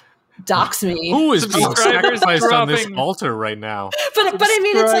know. Dox me. Who is being sacrificed on this altar right now? But I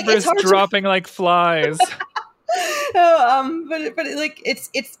mean, it's like it's hard dropping like flies. But like it's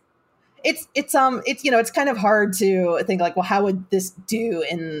it's kind of hard to think like, well, how would this do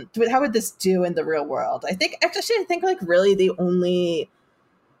in the real world? I think like really the only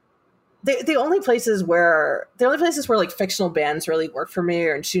places where like fictional bands really work for me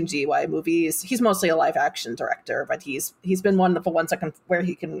are in Shunji Iwai movies. He's mostly a live action director, but he's been one of the ones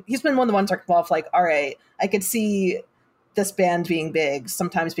he's been one of the ones that can like, all right, I could see this band being big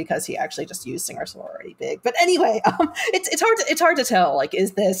sometimes because he actually just used singers who are already big. But anyway, it's hard to tell. Like,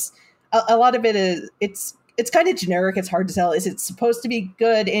 is this a lot of it is it's kind of generic. It's hard to tell. Is it supposed to be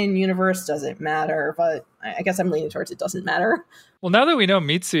good in universe? Does it matter? But I guess I'm leaning towards it doesn't matter. Well, now that we know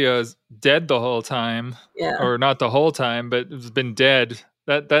Mitsuya is dead the whole time, or not the whole time, but has been dead,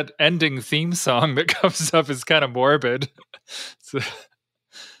 that ending theme song that comes up is kind of morbid. So,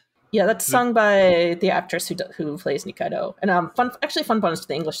 yeah, that's sung by the actress who plays Nikaido. And fun bonus to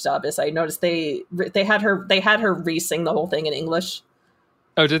the English dub is I noticed they had her re-sing the whole thing in English.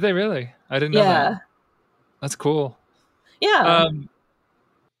 Oh, did they really? I didn't know that. That's cool. Yeah.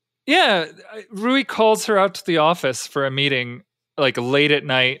 Rui calls her out to the office for a meeting, like late at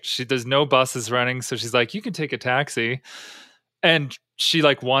night. There's no buses running, so she's like, you can take a taxi. And she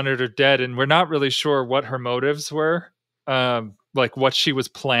like wanted her dead, and we're not really sure what her motives were. Like what she was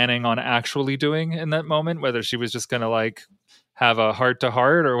planning on actually doing in that moment, whether she was just going to like have a heart to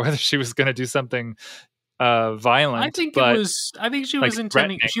heart or whether she was going to do something violent. I think she was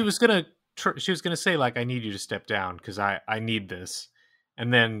intending, she was going to say like, I need you to step down because I need this.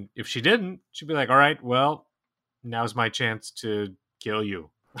 And then if she didn't, she'd be like, all right, well, now's my chance to kill you.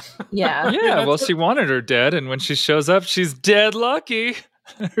 Yeah. Yeah. Well, she wanted her dead. And when she shows up, she's dead lucky.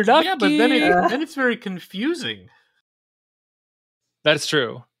 Lucky. Yeah, but then it's very confusing. That's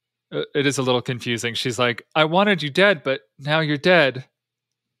true. It is a little confusing. She's like, I wanted you dead, but now you're dead.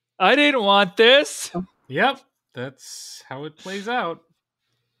 I didn't want this. Yep. That's how it plays out.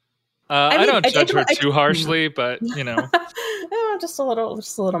 I don't judge her too harshly, but you know, just a little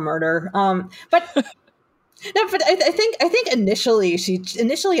murder. But no, but I think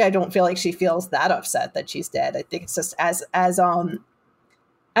initially I don't feel like she feels that upset that she's dead. I think it's just as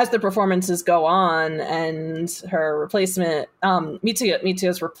the performances go on and her replacement,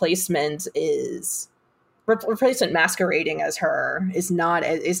 Mitsuya's replacement masquerading as her is not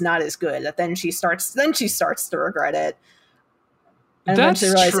as good. That then she starts to regret it. And then she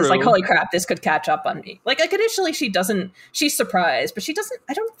realizes, like, holy crap, this could catch up on me. Like initially she's surprised, but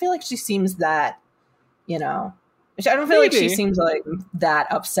I don't feel like she seems that, I don't feel like she seems like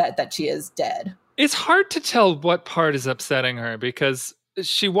that upset that she is dead. It's hard to tell what part is upsetting her because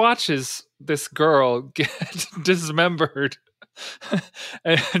she watches this girl get dismembered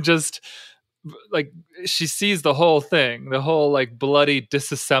and just like she sees the whole thing, the whole like bloody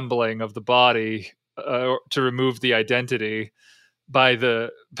disassembling of the body to remove the identity by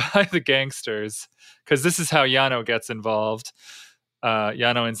the gangsters, because this is how Yano gets involved.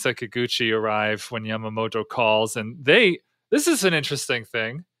 Yano and Sekiguchi arrive when Yamamoto calls, and this is an interesting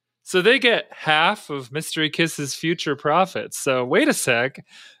thing. So they get half of Mystery Kiss's future profits. So wait a sec.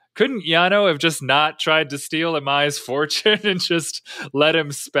 Couldn't Yano have just not tried to steal Imai's fortune and just let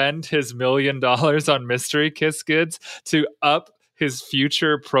him spend his $1 million on Mystery Kiss goods to up his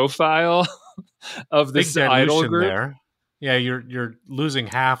future profile of this idol group? There. Yeah, you're losing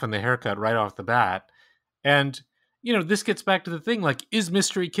half in the haircut right off the bat. And, this gets back to the thing, like, is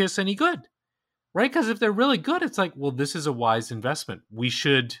Mystery Kiss any good? Right? Because if they're really good, it's like, well, this is a wise investment. We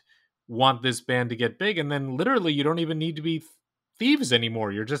should want this band to get big. And then literally you don't even need to be thieves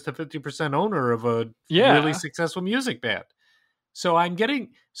anymore. You're just a 50% owner of a really successful music band. So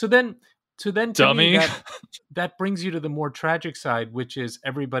then dummy. That brings you to the more tragic side, which is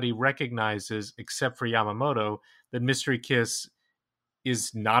everybody recognizes, except for Yamamoto, that Mystery Kiss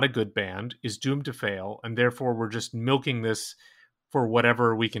is not a good band, is doomed to fail, and therefore we're just milking this for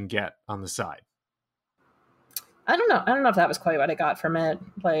whatever we can get on the side. I don't know if that was quite what I got from it.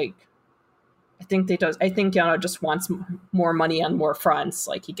 Like, I think Yano just wants more money on more fronts.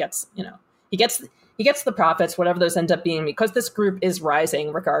 Like, he gets the profits, whatever those end up being, because this group is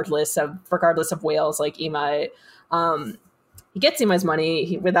rising regardless of whales like Imai. He gets Imai's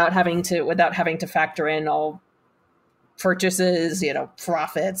money without having to factor in all purchases,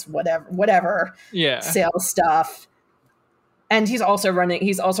 profits, whatever, sales stuff. And he's also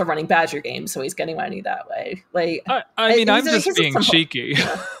running Badger Games, so he's getting money that way. Like, I mean, I'm just being cheeky.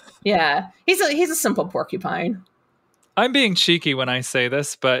 Yeah, he's a simple porcupine. I'm being cheeky when I say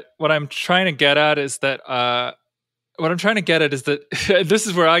this, but what I'm trying to get at is that this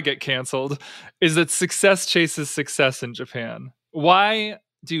is where I get canceled, is that success chases success in Japan. Why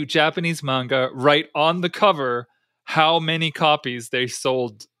do Japanese manga write on the cover how many copies they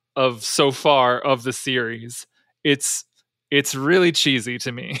sold of so far of the series? It's really cheesy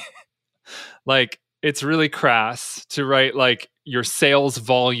to me. Like, it's really crass to write like your sales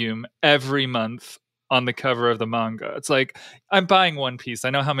volume every month on the cover of the manga. It's like, I'm buying One Piece. I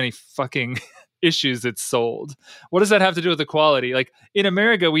know how many fucking issues it's sold. What does that have to do with the quality? Like, in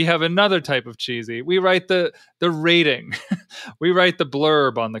America, we have another type of cheesy. We write the rating. We write the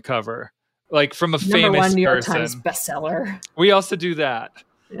blurb on the cover, like from a famous person. Number 1 New York Times bestseller. We also do that.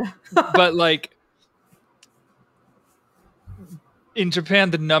 Yeah. But like, in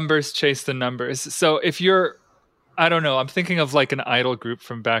Japan, the numbers chase the numbers. So if you're, I don't know, I'm thinking of like an idol group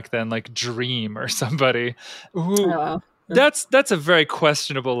from back then, like Dream or somebody who that's a very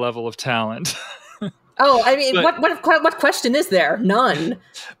questionable level of talent. Oh, I mean, but, what question is there? None.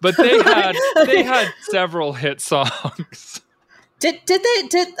 But they had several hit songs. Did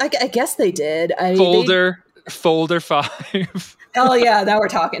they? I guess they did. Folder 5. Oh yeah, now we're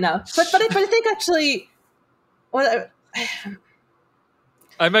talking now. But I think actually,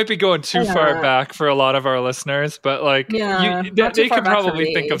 I might be going too far back for a lot of our listeners, but like, they could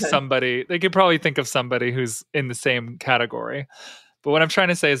probably think of somebody. They could probably think of somebody who's in the same category. But what I'm trying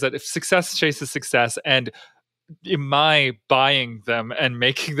to say is that if success chases success, and Imai buying them and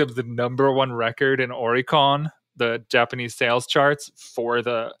making them the number 1 record in Oricon, the Japanese sales charts for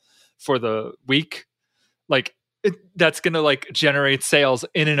the week, like, that's going to like generate sales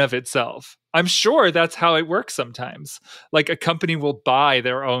in and of itself. I'm sure that's how it works sometimes. Like, a company will buy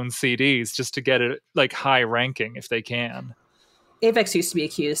their own CDs just to get it like high ranking if they can. Avex used to be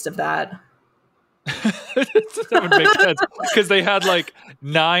accused of that. That would make sense, because they had like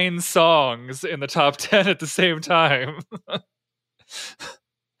 9 songs in the top 10 at the same time.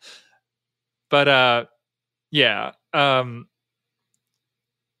 But yeah.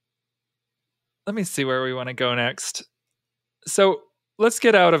 Let me see where we want to go next. So let's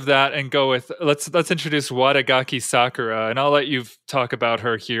get out of that and go with let's introduce Wadagaki Sakura, and I'll let you talk about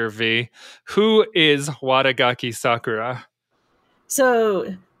her here, V. Who is Wadagaki Sakura?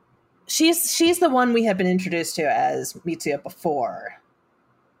 So she's the one we have been introduced to as Mitsuya before.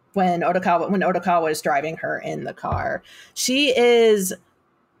 When Odokawa is driving her in the car. She is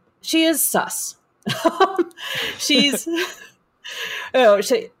sus. She's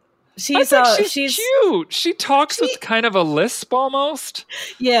she's cute. She talks with kind of a lisp almost.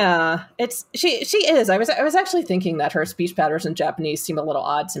 Yeah, she is. I was actually thinking that her speech patterns in Japanese seem a little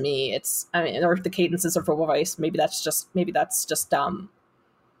odd to me. Or the cadences of her voice. Maybe that's just maybe that's just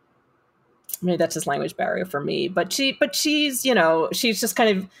language barrier for me. But she's she's just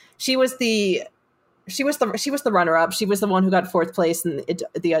kind of she was the runner up. She was the one who got 4th place in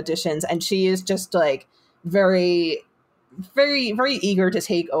the auditions, and she is just like very, very, very eager to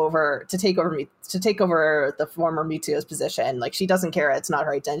take over the former Mitsuyo's position. Like, she doesn't care. It's not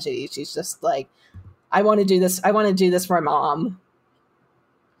her identity. She's just like, I want to do this. I want to do this for my mom.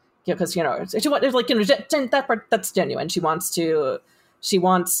 Because she like that part, that's genuine. She wants to she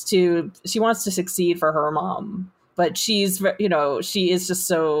wants to succeed for her mom, but she's, you know, she is just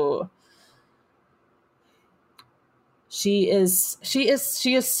so. She is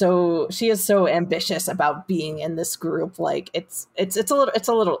so ambitious about being in this group. Like it's a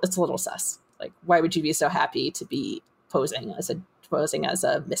little sus. Like, why would you be so happy to be posing as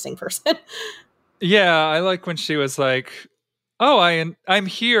a missing person? Yeah, I like when she was like, "Oh, I'm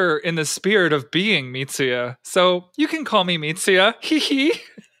here in the spirit of being Mitsuya, so you can call me Mitsuya." Hee hee.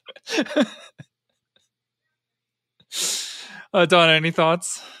 Donna, any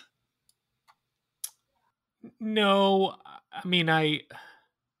thoughts? No, I mean,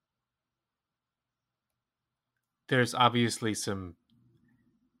 there's obviously some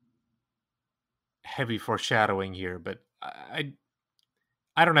heavy foreshadowing here, but I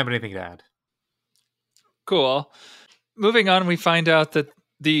don't have anything to add. Cool. Moving on, we find out that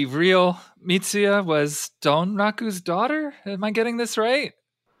the real Mitsuya was Donraku's daughter. Am I getting this right?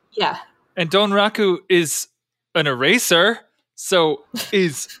 Yeah. And Donraku is an eraser. So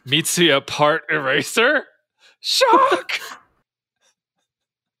is Mitsuya part eraser? Shock!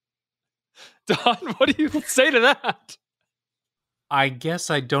 Don, what do you say to that? I guess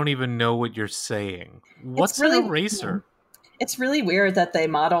I don't even know what you're saying. What's an eraser? It's really weird that they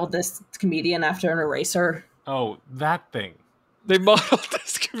modeled this comedian after an eraser. Oh, that thing. They modeled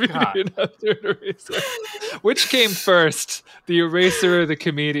this comedian after an eraser. Which came first, the eraser or the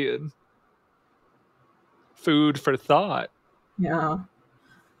comedian? Food for thought. Yeah.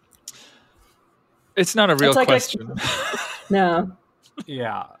 It's not a real question. No.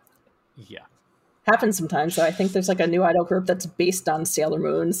 Yeah. Happens sometimes. So I think there's like a new idol group that's based on Sailor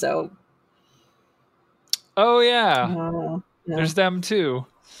Moon. So. Oh yeah. There's them too.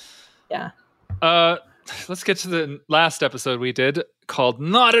 Yeah. Let's get to the last episode we did called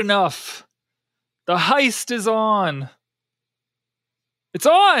Not Enough. The heist is on. It's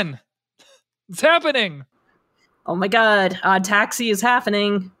on. It's happening. Oh my god. Odd Taxi is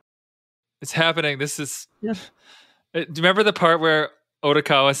happening. It's happening. This is... Yeah. Do you remember the part where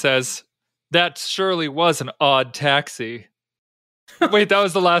Otakawa says, "That surely was an odd taxi"? Wait, that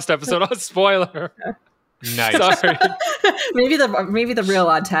was the last episode. Oh, spoiler. Nice. Sorry. maybe the real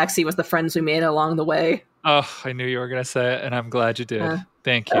Odd Taxi was the friends we made along the way. Oh, I knew you were going to say it, and I'm glad you did.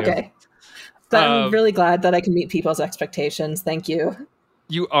 Thank you. Okay. I'm really glad that I can meet people's expectations. Thank you.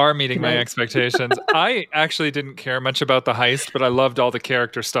 You are meeting my expectations. I actually didn't care much about the heist, but I loved all the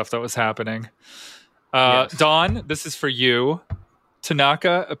character stuff that was happening. Yes. Dawn, this is for you.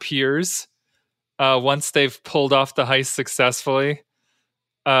 Tanaka appears once they've pulled off the heist successfully.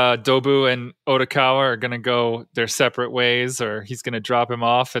 Dobu and Otakawa are going to go their separate ways, or he's going to drop him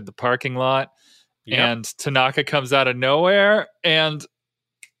off at the parking lot. Yep. And Tanaka comes out of nowhere, and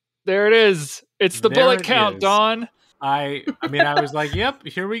there it is. It's the bullet count, Dawn. I mean, I was like, yep,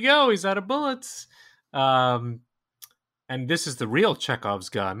 here we go. He's out of bullets. And this is the real Chekhov's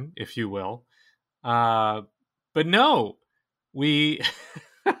gun, if you will. But no, we...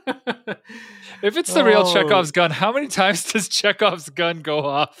 If it's the real Chekhov's gun, how many times does Chekhov's gun go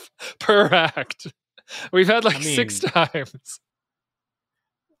off per act? We've had 6 times.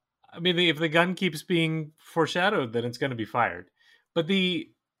 I mean, if the gun keeps being foreshadowed, then it's going to be fired. But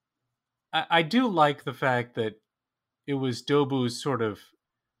I do like the fact that it was Dobu's sort of...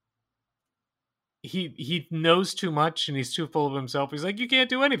 He knows too much and he's too full of himself. He's like, you can't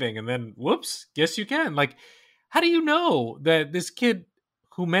do anything. And then, whoops, guess you can. Like, how do you know that this kid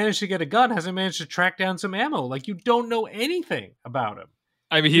who managed to get a gun hasn't managed to track down some ammo? Like, you don't know anything about him.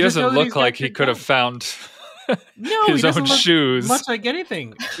 I mean, he doesn't look like he could have found his own shoes. Much like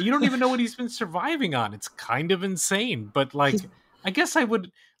anything. You don't even know what he's been surviving on. It's kind of insane. But, like, I guess I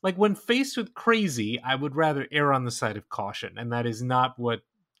would, like, when faced with crazy, I would rather err on the side of caution. And that is not what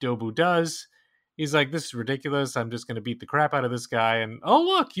Dobu does. He's like, this is ridiculous. I'm just going to beat the crap out of this guy. And, oh,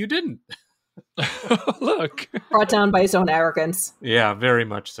 look, you didn't. Look. Brought down by his own arrogance. Yeah, very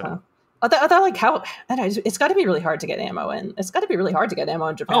much so. They're like, how? It's got to be really hard to get ammo in. It's got to be really hard to get ammo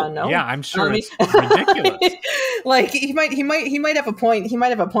in Japan. No, yeah, I'm sure it's ridiculous. Like he might have a point. He might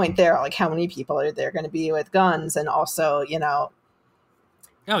have a point there. Like, how many people are there going to be with guns, and also, you know.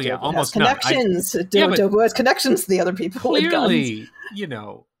 Oh yeah, Dobu almost has connections. Dobu has connections to the other people with guns. Clearly, you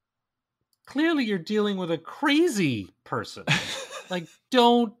know, clearly you're dealing with a crazy person. Like,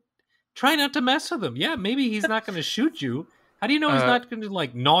 try not to mess with him. Yeah, maybe he's not going to shoot you. How do you know he's not going to,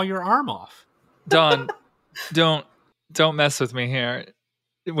 like, gnaw your arm off? Don, don't mess with me here.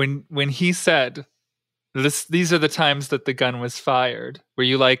 When he said these are the times that the gun was fired, were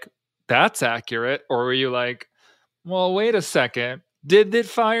you like, that's accurate, or were you like, well, wait a second, did it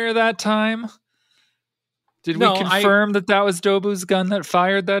fire that time? Did we confirm that was Dobu's gun that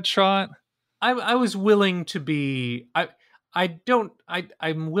fired that shot? I was willing to be.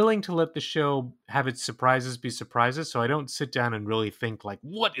 I'm willing to let the show have its surprises be surprises, so I don't sit down and really think like,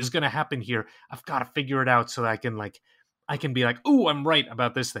 what is going to happen here? I've got to figure it out so that I can be like, ooh, I'm right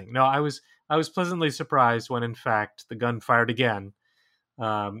about this thing. No, I was pleasantly surprised when in fact the gun fired again,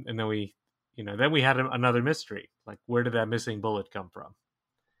 and then we had another mystery. Like, where did that missing bullet come from?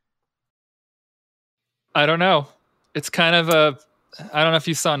 I don't know. It's kind of I don't know if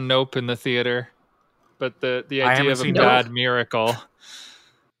you saw Nope in the theater, but the idea of a bad miracle,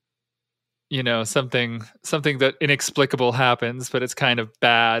 something that inexplicable happens, but it's kind of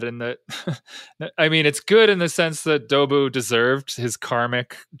bad. And that, I mean, it's good in the sense that Dobu deserved his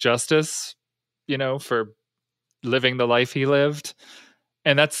karmic justice, for living the life he lived.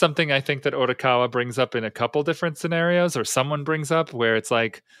 And that's something I think that Otokawa brings up in a couple different scenarios, or someone brings up, where it's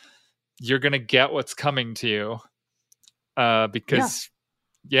like, you're going to get what's coming to you. Because,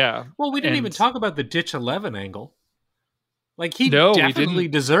 yeah. Well, we didn't even talk about the Ditch 11 angle. Like, he definitely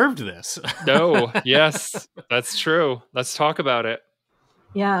deserved this. No, yes, that's true. Let's talk about it.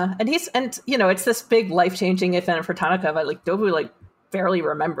 Yeah, and it's this big life-changing event for Tanaka, but like Dobu barely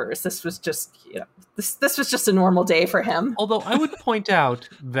remembers. This was just, this was just a normal day for him. Although I would point out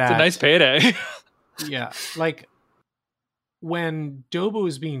that it's a nice payday. Yeah, like when Dobu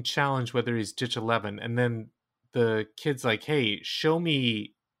is being challenged whether he's Ditch 11, and then the kid's like, hey, show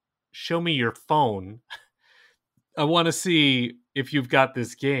me your phone. I want to see if you've got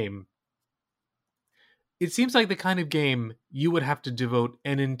this game. It seems like the kind of game you would have to devote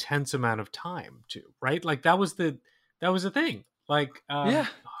an intense amount of time to, right? Like that was the thing. Like,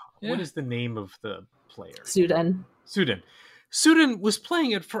 what is the name of the player? Suden was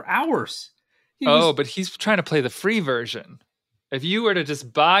playing it for hours. But he's trying to play the free version. If you were to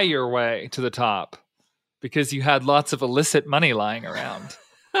just buy your way to the top because you had lots of illicit money lying around.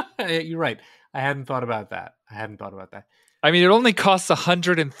 You're right. I hadn't thought about that. I mean, it only costs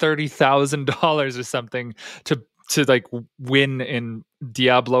 $130,000 or something to like win in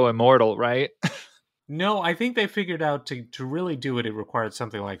Diablo Immortal, right? No, I think they figured out to really do it required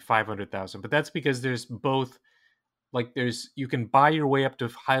something like 500,000. But that's because there's both, like you can buy your way up to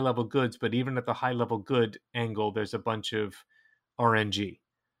high level goods, but even at the high level good angle, there's a bunch of RNG.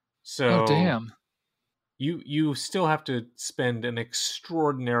 So damn. You still have to spend an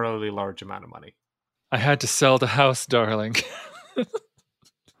extraordinarily large amount of money. I had to sell the house, darling.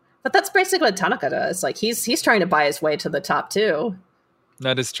 But that's basically what Tanaka does. Like he's trying to buy his way to the top too.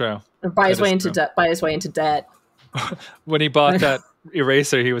 That is true. Or buy his way into debt. When he bought that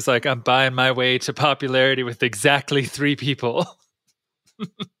eraser, he was like, I'm buying my way to popularity with exactly 3 people.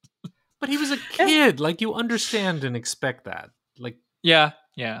 But he was a kid. Like, you understand and expect that. Like, yeah.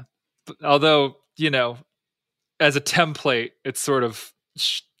 But although, as a template, it's sort of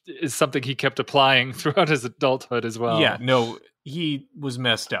is something he kept applying throughout his adulthood as well. Yeah, no, he was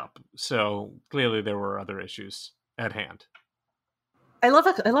messed up. So clearly there were other issues at hand. I love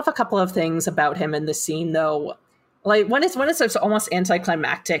a couple of things about him in this scene, though. Like one is it's almost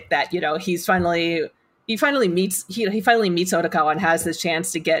anticlimactic that he finally meets Otokawa and has this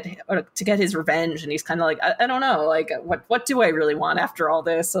chance to get his revenge, and he's kind of like, I don't know, like what do I really want after all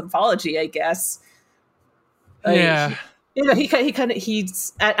this apology, I guess. Yeah.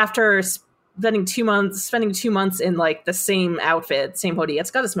 He's after spending 2 months in like the same outfit, same hoodie. It's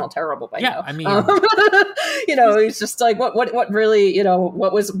got to smell terrible by now. I mean, he's just like, what really,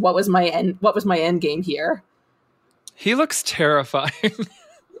 what was my end game here? He looks terrifying.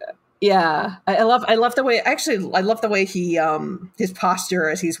 Yeah, I love the way. Actually, I love the way he his posture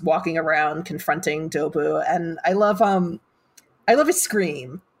as he's walking around confronting Dobu, and I love his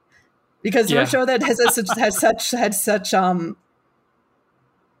scream. Because for a show that has such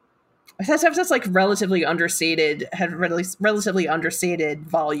like relatively understated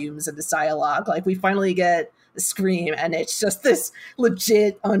volumes of this dialogue, like we finally get a scream, and it's just this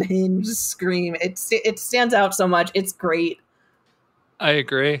legit unhinged scream. It stands out so much. It's great. I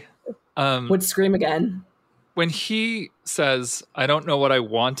agree. Would scream again. When he says, "I don't know what I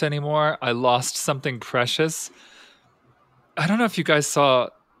want anymore. I lost something precious." I don't know if you guys saw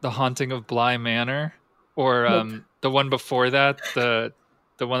The Haunting of Bly Manor, or Nope. The one before that, the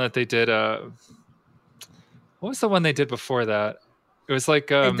one that they did. What was the one they did before that? It was like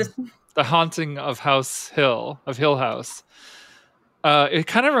The Haunting of Hill House. It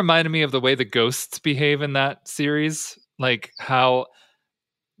kind of reminded me of the way the ghosts behave in that series, like how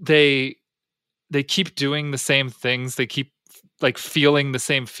they keep doing the same things. They keep like feeling the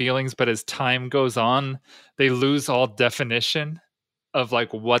same feelings, but as time goes on, they lose all definition of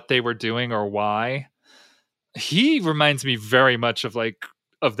like what they were doing or why. he reminds me very much of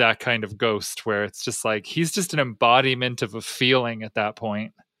of that kind of ghost where it's just like he's just an embodiment of a feeling at that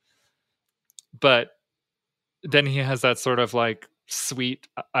point. But then he has that sort of like sweet,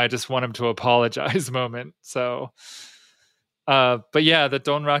 I just want him to apologize moment. So, but yeah, the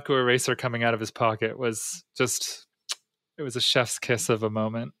Donraku eraser coming out of his pocket was just, it was a chef's kiss of a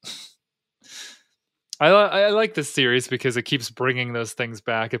moment. I like this series because it keeps bringing those things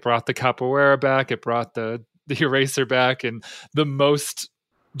back. It brought the capoeira back. It brought the eraser back in the most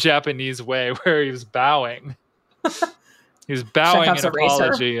Japanese way, where he was bowing. He was bowing in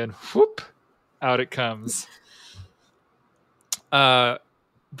apology, and whoop, out it comes. But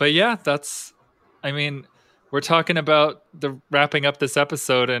yeah, I mean, we're talking about the wrapping up this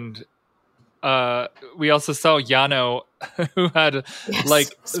episode, and we also saw Yano, who had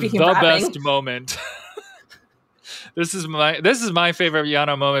the best moment. This is my favorite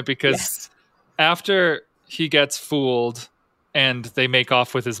Yano moment because after he gets fooled and they make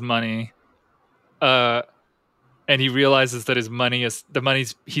off with his money, and he realizes that the money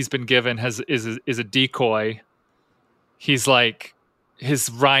he's been given is a decoy. He's like, his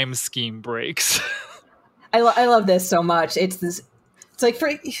rhyme scheme breaks. I love this so much. It's like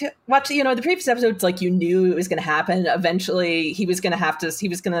watch, the previous episodes, like you knew it was going to happen. Eventually he was going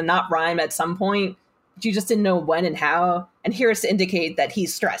to not rhyme at some point, but you just didn't know when and how. And here is to indicate that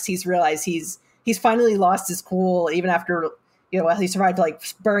he's stressed. He's realized he's finally lost his cool, even after, he survived like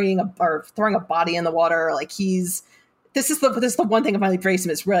burying or throwing a body in the water. Like this is the one thing that finally breaks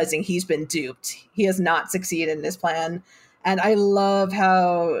him, is realizing he's been duped. He has not succeeded in his plan. And I love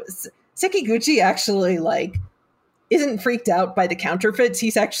how Sekiguchi actually isn't freaked out by the counterfeits.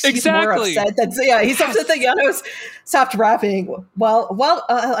 He's actually more upset that he's upset that Yano's stopped rapping. Well,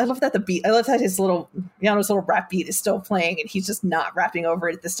 I love that I love that Yano's little rap beat is still playing, and he's just not rapping over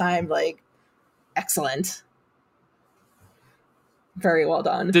it this time. Like, excellent, very well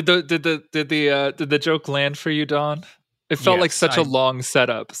done. Did the joke land for you, Don? It felt like such a long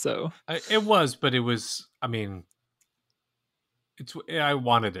setup. So it was, but it was. I mean, I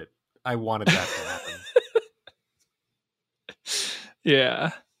wanted it. I wanted that to happen.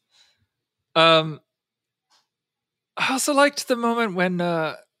 Yeah. I also liked the moment when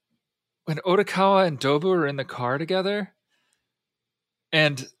Otokawa and Dobu are in the car together,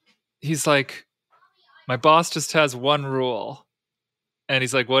 and he's like, "My boss just has one rule," and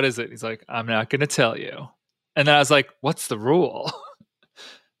he's like, "What is it?" He's like, "I'm not going to tell you." And then I was like, "What's the rule?"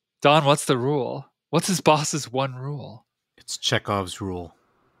 Don, what's the rule? What's his boss's one rule? It's Chekhov's rule.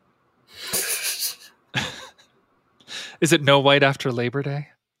 Is it no white after Labor Day?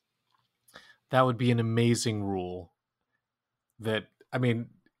 That would be an amazing rule.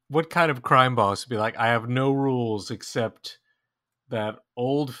 What kind of crime boss would be like, I have no rules except that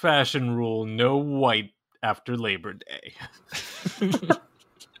old-fashioned rule, no white after Labor Day.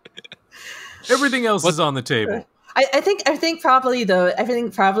 Everything else is on the table. I think probably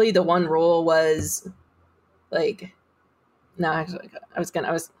the one rule was like, no,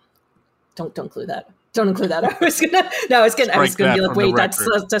 don't include that. Don't include that. I was gonna be like, wait, that's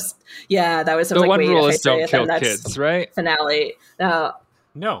just, that was the one rule is don't kill kids, right? Finale. No,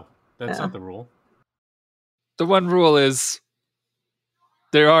 that's not the rule. The one rule is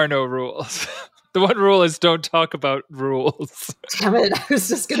there are no rules. The one rule is don't talk about rules. Damn it! I was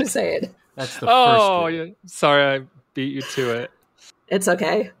just gonna say it. That's the first rule. Yeah. Sorry, I beat you to it. It's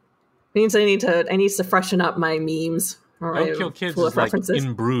okay. It means I need to freshen up my memes. Don't kill kids is like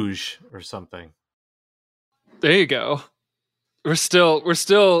In Bruges or something. There you go. We're still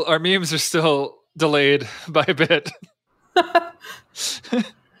our memes are still delayed by a bit.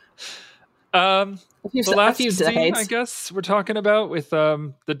 The last scene, I guess, we're talking about with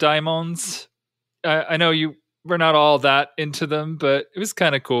the Daimons. I know we're not all that into them, but it was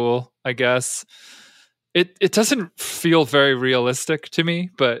kind of cool, I guess. It doesn't feel very realistic to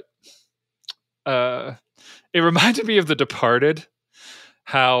me, but it reminded me of The Departed,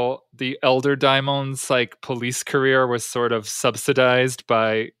 how the elder Daimon's police career was sort of subsidized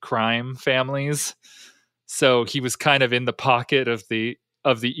by crime families. So he was kind of in the pocket of the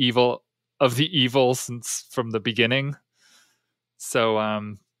evil since from the beginning.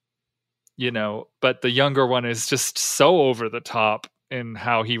 So but the younger one is just so over the top in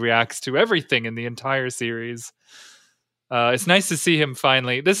how he reacts to everything in the entire series. It's nice to see him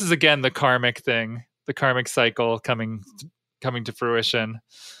finally. This is again the karmic thing, the karmic cycle coming to fruition.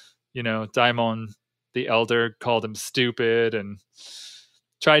 Daimon the elder called him stupid and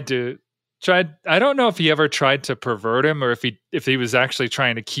tried. I don't know if he ever tried to pervert him or if he was actually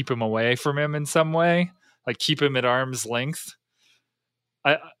trying to keep him away from him in some way, like keep him at arm's length.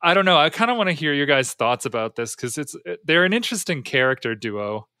 I don't know. I kind of want to hear your guys' thoughts about this because they're an interesting character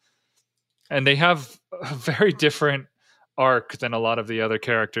duo, and they have a very different arc than a lot of the other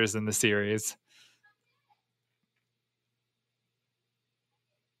characters in the series.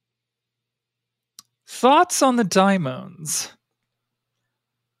 Thoughts on the Daimons?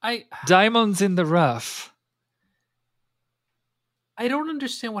 Daimons in the rough. I don't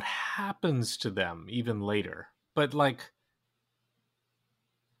understand what happens to them even later, but like,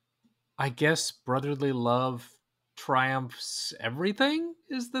 I guess brotherly love triumphs everything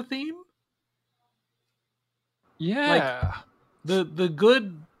is the theme. Yeah, like the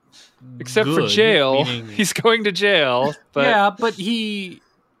good, except for jail. meaning, he's going to jail. But yeah,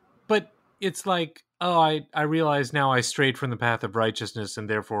 but it's like, oh, I realize now I strayed from the path of righteousness, and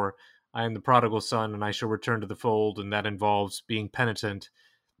therefore I am the prodigal son, and I shall return to the fold, and that involves being penitent,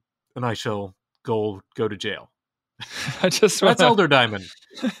 and I shall go to jail. That's Elder Diamond.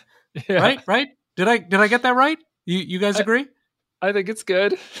 Yeah. Right? Did I get that right? You guys agree? I think it's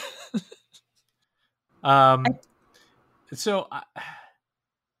good. So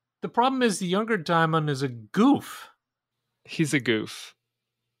the problem is the younger Daimon is a goof. He's a goof.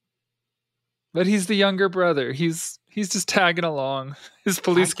 But he's the younger brother. He's just tagging along his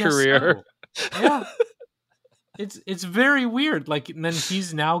police career. So. Yeah. It's very weird. Like, and then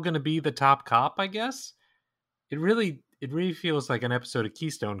he's now going to be the top cop, I guess. It really feels like an episode of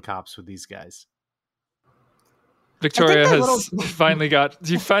Keystone Cops with these guys. Victoria has finally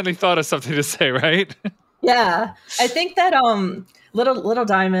thought of something to say, right? Yeah, I think that Little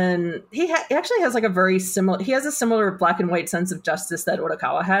Diamond, he actually has like he has a similar black and white sense of justice that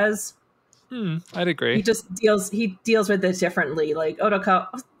Odokawa has. I'd agree. He deals with it differently. Like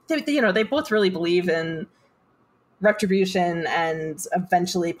Odokawa, they both really believe in retribution and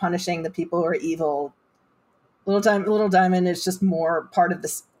eventually punishing the people who are evil. Little Diamond is just more part of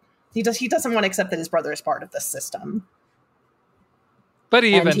this. He doesn't want to accept that his brother is part of the system. But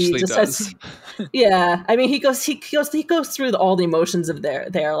he eventually does. Yeah, I mean, he goes through all the emotions of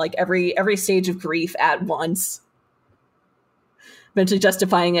there, like every stage of grief at once. Eventually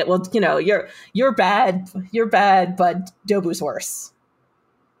justifying it. Well, you're bad, but Dobu's worse,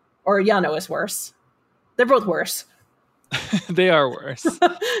 or Yano is worse. They're both worse. They are worse.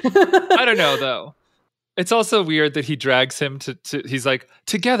 I don't know though. It's also weird that he drags him to he's like,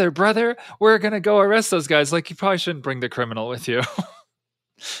 together, brother, we're gonna go arrest those guys. Like, you probably shouldn't bring the criminal with you.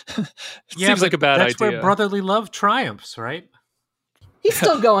 Seems like a bad idea. That's where brotherly love triumphs, right? He's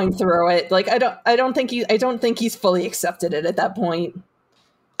still going through it. Like, I don't think he's fully accepted it at that point.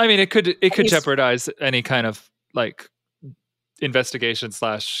 I mean, it could jeopardize any kind of like investigation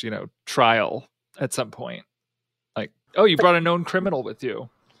 / trial at some point. Like, oh, you brought a known criminal with you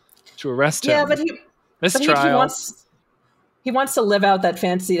to arrest him. Yeah, but trial. He wants to live out that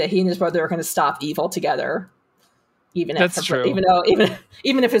fantasy that he and his brother are going to stop evil together. Even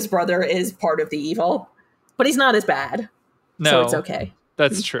if his brother is part of the evil, but he's not as bad. No, so it's okay.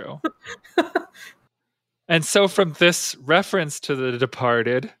 That's true. And so from this reference to The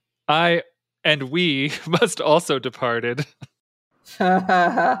Departed, I and we must also departed.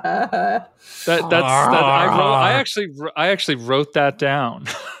 I actually wrote that down.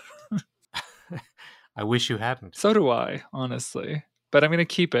 I wish you hadn't. So do I, honestly. But I'm going to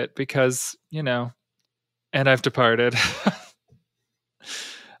keep it because, and I've departed.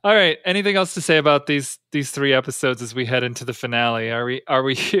 All right. Anything else to say about these 3 episodes as we head into the finale? Are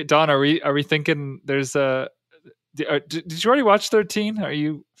we Don? Are we thinking there's a? Did you already watch 13? Are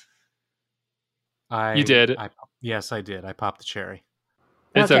you? You did. Yes, I did. I popped the cherry.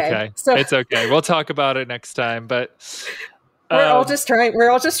 It's okay. So, it's okay. We'll talk about it next time. But we're all just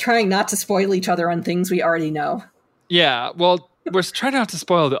trying not to spoil each other on things we already know. Yeah. Well, we're trying not to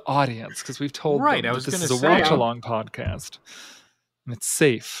spoil the audience because we've told them that this is a watch-along podcast. And it's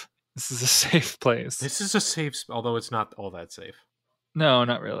safe. This is a safe place. This is a safe, although it's not all that safe. No,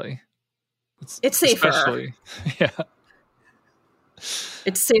 not really. It's safer. Especially, yeah.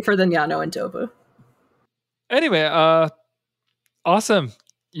 It's safer than Yano and Dobu. Anyway, awesome.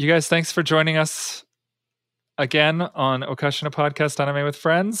 You guys, thanks for joining us again on Okashina Podcast Anime with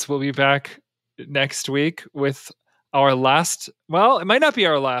Friends. We'll be back next week with our last, well, it might not be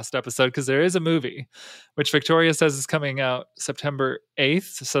our last episode because there is a movie, which Victoria says is coming out September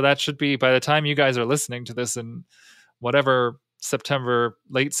 8th. So that should be, by the time you guys are listening to this in whatever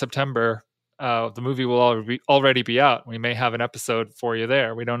late September, the movie will already be out. We may have an episode for you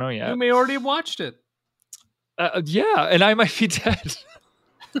there. We don't know yet. You may already have watched it. Yeah, and I might be dead.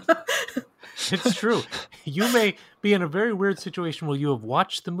 It's true. You may be in a very weird situation where you have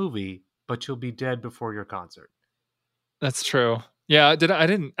watched the movie, but you'll be dead before your concert. That's true. Yeah, I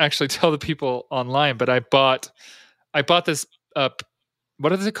didn't actually tell the people online, but I bought this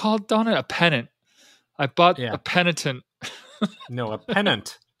what is it called, Donna? A pennant. I bought a penitent. No, a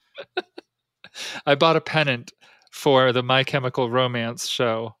pennant. I bought a pennant for the My Chemical Romance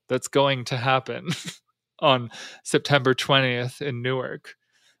show that's going to happen on September 20th in Newark.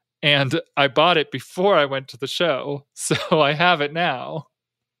 And I bought it before I went to the show, so I have it now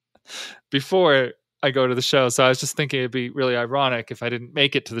before I go to the show. So I was just thinking it'd be really ironic if I didn't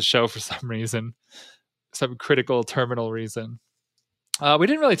make it to the show for some reason, some critical terminal reason. We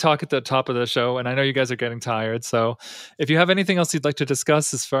didn't really talk at the top of the show, and I know you guys are getting tired. So if you have anything else you'd like to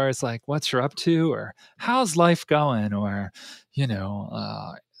discuss as far as like what you're up to or how's life going or,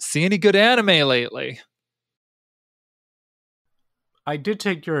 see any good anime lately? I did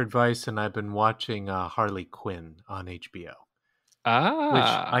take your advice, and I've been watching Harley Quinn on HBO. Which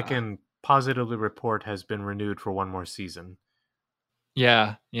I can positively report has been renewed for one more season.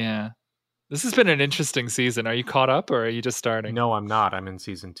 Yeah. This has been an interesting season. Are you caught up or are you just starting? No, I'm not. I'm in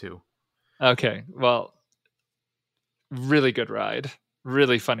season 2. Okay. Well, really good ride.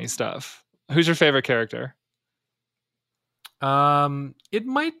 Really funny stuff. Who's your favorite character? It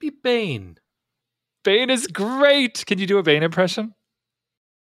might be Bane. Bane is great. Can you do a Bane impression?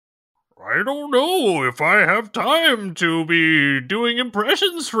 I don't know if I have time to be doing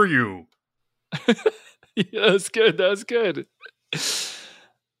impressions for you. Yeah, that's good. That's good.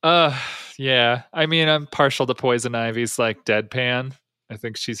 Yeah. I mean, I'm partial to Poison Ivy's like deadpan. I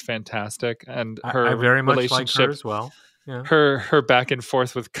think she's fantastic, and her I very much relationship like her as well. Yeah. Her back and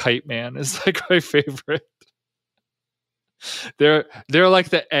forth with Kite Man is like my favorite. They're like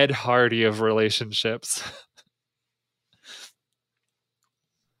the Ed Hardy of relationships.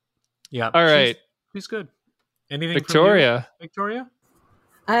 Yeah. All right. She's good. Anything Victoria? From you, Victoria?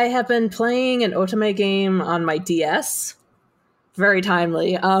 I have been playing an otome game on my DS. Very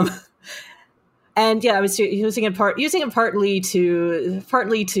timely. And yeah, I was using it partly to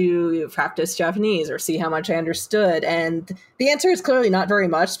practice Japanese or see how much I understood. And the answer is clearly not very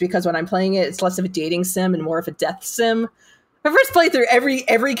much, because when I'm playing it, it's less of a dating sim and more of a death sim. I first played through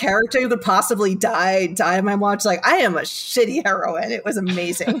every character that possibly die in my watch. Like, I am a shitty heroine. It was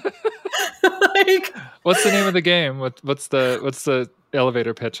amazing. What's the name of the game? What's the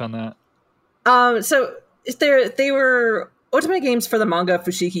elevator pitch on that? So they were otome games for the manga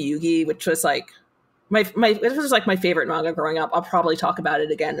Fushigi Yugi, which was like it was like my favorite manga growing up. I'll probably talk about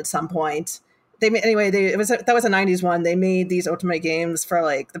it again at some point. That was a 90s one. They made these otome games for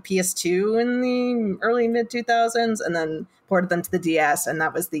like the PS2 in the early mid 2000s, and then ported them to the DS, and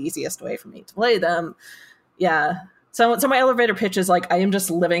that was the easiest way for me to play them. Yeah. So my elevator pitch is like, I am just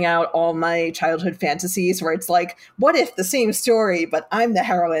living out all my childhood fantasies where it's like, what if the same story, but I'm the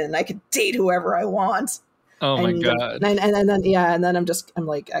heroine and I could date whoever I want. Oh my God. And then I'm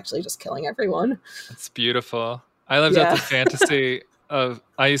like actually just killing everyone. It's beautiful. I lived out the fantasy of,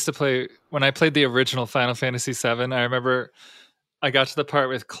 I used to play, when I played the original Final Fantasy VII, I remember I got to the part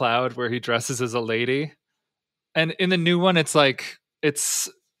with Cloud where he dresses as a lady. And in the new one, it's like, it's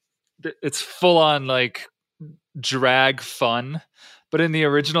full on like drag fun. But in the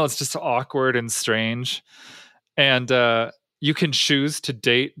original, it's just awkward and strange. And you can choose to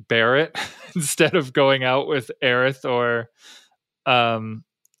date Barrett instead of going out with Aerith or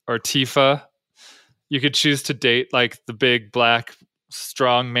Tifa. You could choose to date like the big black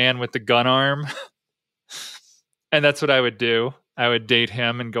strong man with the gun arm. And that's what I would do. I would date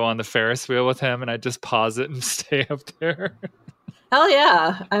him and go on the Ferris wheel with him, and I'd just pause it and stay up there. Hell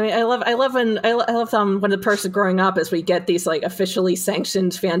yeah! I mean, I love when the person growing up is we get these like officially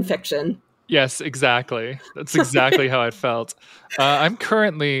sanctioned fan fiction. Yes, exactly. That's exactly how it felt. I'm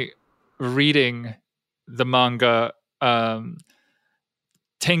currently reading the manga Tenki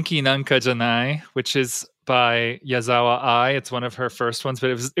Nanka Janai, which is by Yazawa Ai. It's one of her first ones, but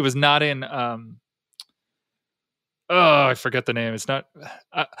it was not in. I forget the name. It's not.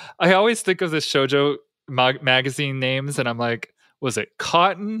 I always think of the shoujo magazine names, and I'm like, was it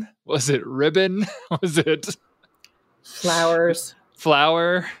Cotton? Was it Ribbon? Was it Flowers?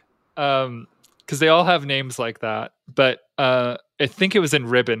 Flower? Because they all have names like that. But I think it was in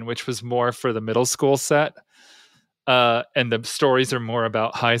Ribbon, which was more for the middle school set. And the stories are more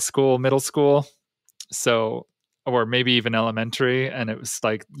about high school, middle school. So, or maybe even elementary. And it was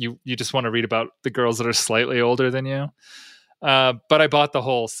like, you just want to read about the girls that are slightly older than you. But I bought the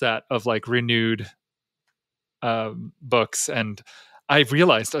whole set of like renewed books, and I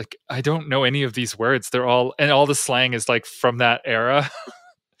realized like I don't know any of these words. They're all the slang is like from that era.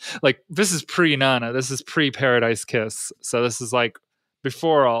 Like, this is pre-Nana, this is pre-Paradise Kiss, so this is like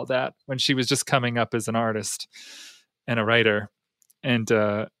before all that, when she was just coming up as an artist and a writer. and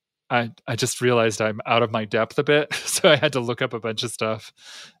I just realized I'm out of my depth a bit, so I had to look up a bunch of stuff.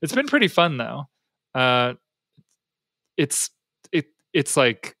 It's been pretty fun though. It's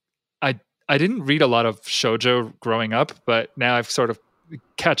like I didn't read a lot of shoujo growing up, but now I've sort of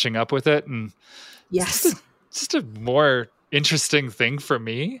catching up with it, and yes, just a more interesting thing for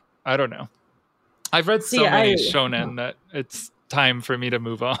me. I don't know. I've read so many shonen that it's time for me to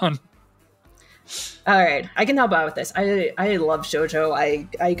move on. All right, I can help out with this. I love shoujo. I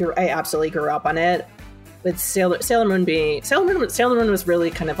absolutely grew up on it. With Sailor Moon was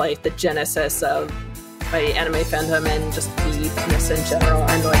really kind of like the genesis of my anime fandom and just geekness in general.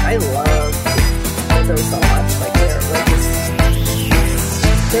 And like I love shoujo so much. Like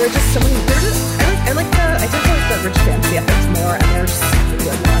there were just so many. I tend to like the rich fantasy epics more, and they're just a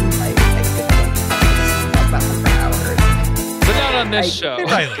good one. I could talk about them for hours. But not on this show.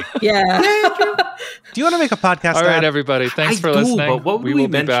 Riley. Yeah. Do you want to make a podcast? All right, everybody. Thanks for listening. But what we will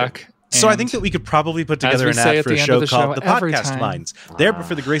be back. So I think that we could probably put together an ad for a show called The Podcast Minds. There, but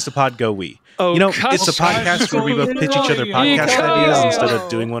for the grace of pod, go we. Oh, it's a podcast where we both pitch each other podcast ideas instead of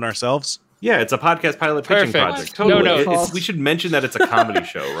doing one ourselves. Yeah, it's a podcast pilot pitching project. Totally. No. We should mention that it's a comedy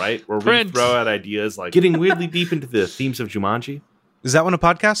show, right? Where we throw out ideas like getting weirdly deep into the themes of Jumanji. Is that one a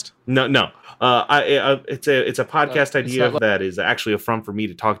podcast? No. It's a podcast idea that is actually a front for me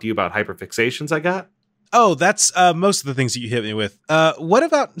to talk to you about hyperfixations I got. Oh, that's most of the things that you hit me with. What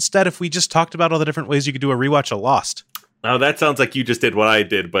about instead if we just talked about all the different ways you could do a rewatch of Lost? Oh, that sounds like you just did what I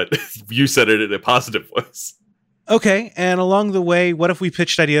did, but you said it in a positive voice. Okay, and along the way, what if we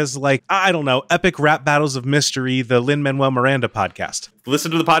pitched ideas like, I don't know, Epic Rap Battles of Mystery, the Lin-Manuel Miranda podcast?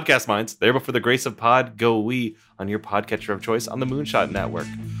 Listen to the Podcast Minds. There, but for the grace of pod, go we on your podcatcher of choice on the Moonshot Network.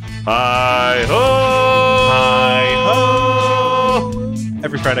 Hi-ho! Hi-ho!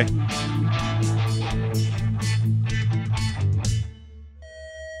 Every Friday.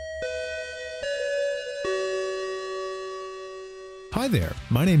 Hi there,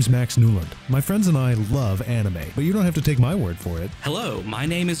 my name's Max Newland. My friends and I love anime, but you don't have to take my word for it. Hello, my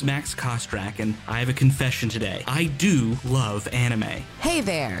name is Max Kostrak, and I have a confession today. I do love anime. Hey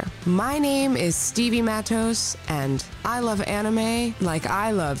there, my name is Stevie Matos, and I love anime like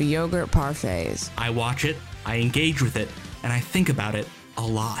I love yogurt parfaits. I watch it, I engage with it, and I think about it a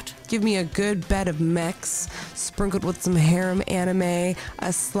lot. Give me a good bed of mechs, sprinkled with some harem anime,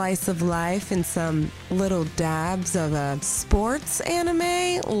 a slice of life, and some little dabs of a sports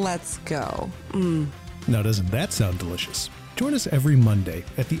anime. Let's go. Now, doesn't that sound delicious? Join us every Monday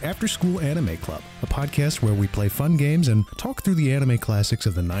at the After School Anime Club, a podcast where we play fun games and talk through the anime classics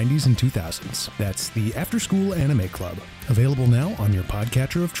of the 90s and 2000s. That's the After School Anime Club, available now on your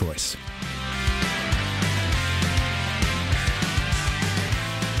podcatcher of choice.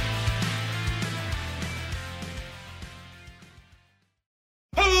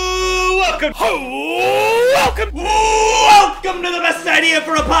 Welcome to the best idea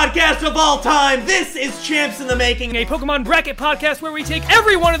for a podcast of all time. This is Champs in the Making, a Pokemon bracket podcast where we take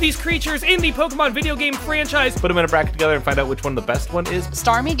every one of these creatures in the Pokemon video game franchise, put them in a bracket together and find out which one the best one is.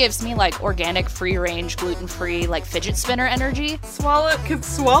 Starmie gives me like organic, free-range, gluten-free, like fidget spinner energy. Swallow can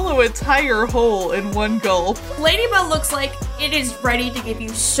swallow a tire whole in one gulp. Ladybell looks like it is ready to give you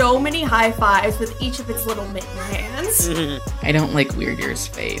so many high fives with each of its little mitten hands. I don't like Weird Ear's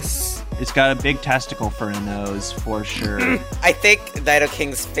face. It's got a big testicle for a nose, for sure. I think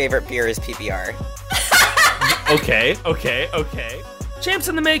Nidoking's favorite beer is PBR. Okay. Champs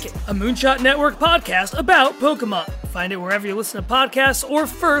in the Making, a Moonshot Network podcast about Pokemon. Find it wherever you listen to podcasts or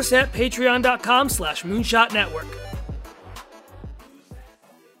first at patreon.com/moonshotnetwork.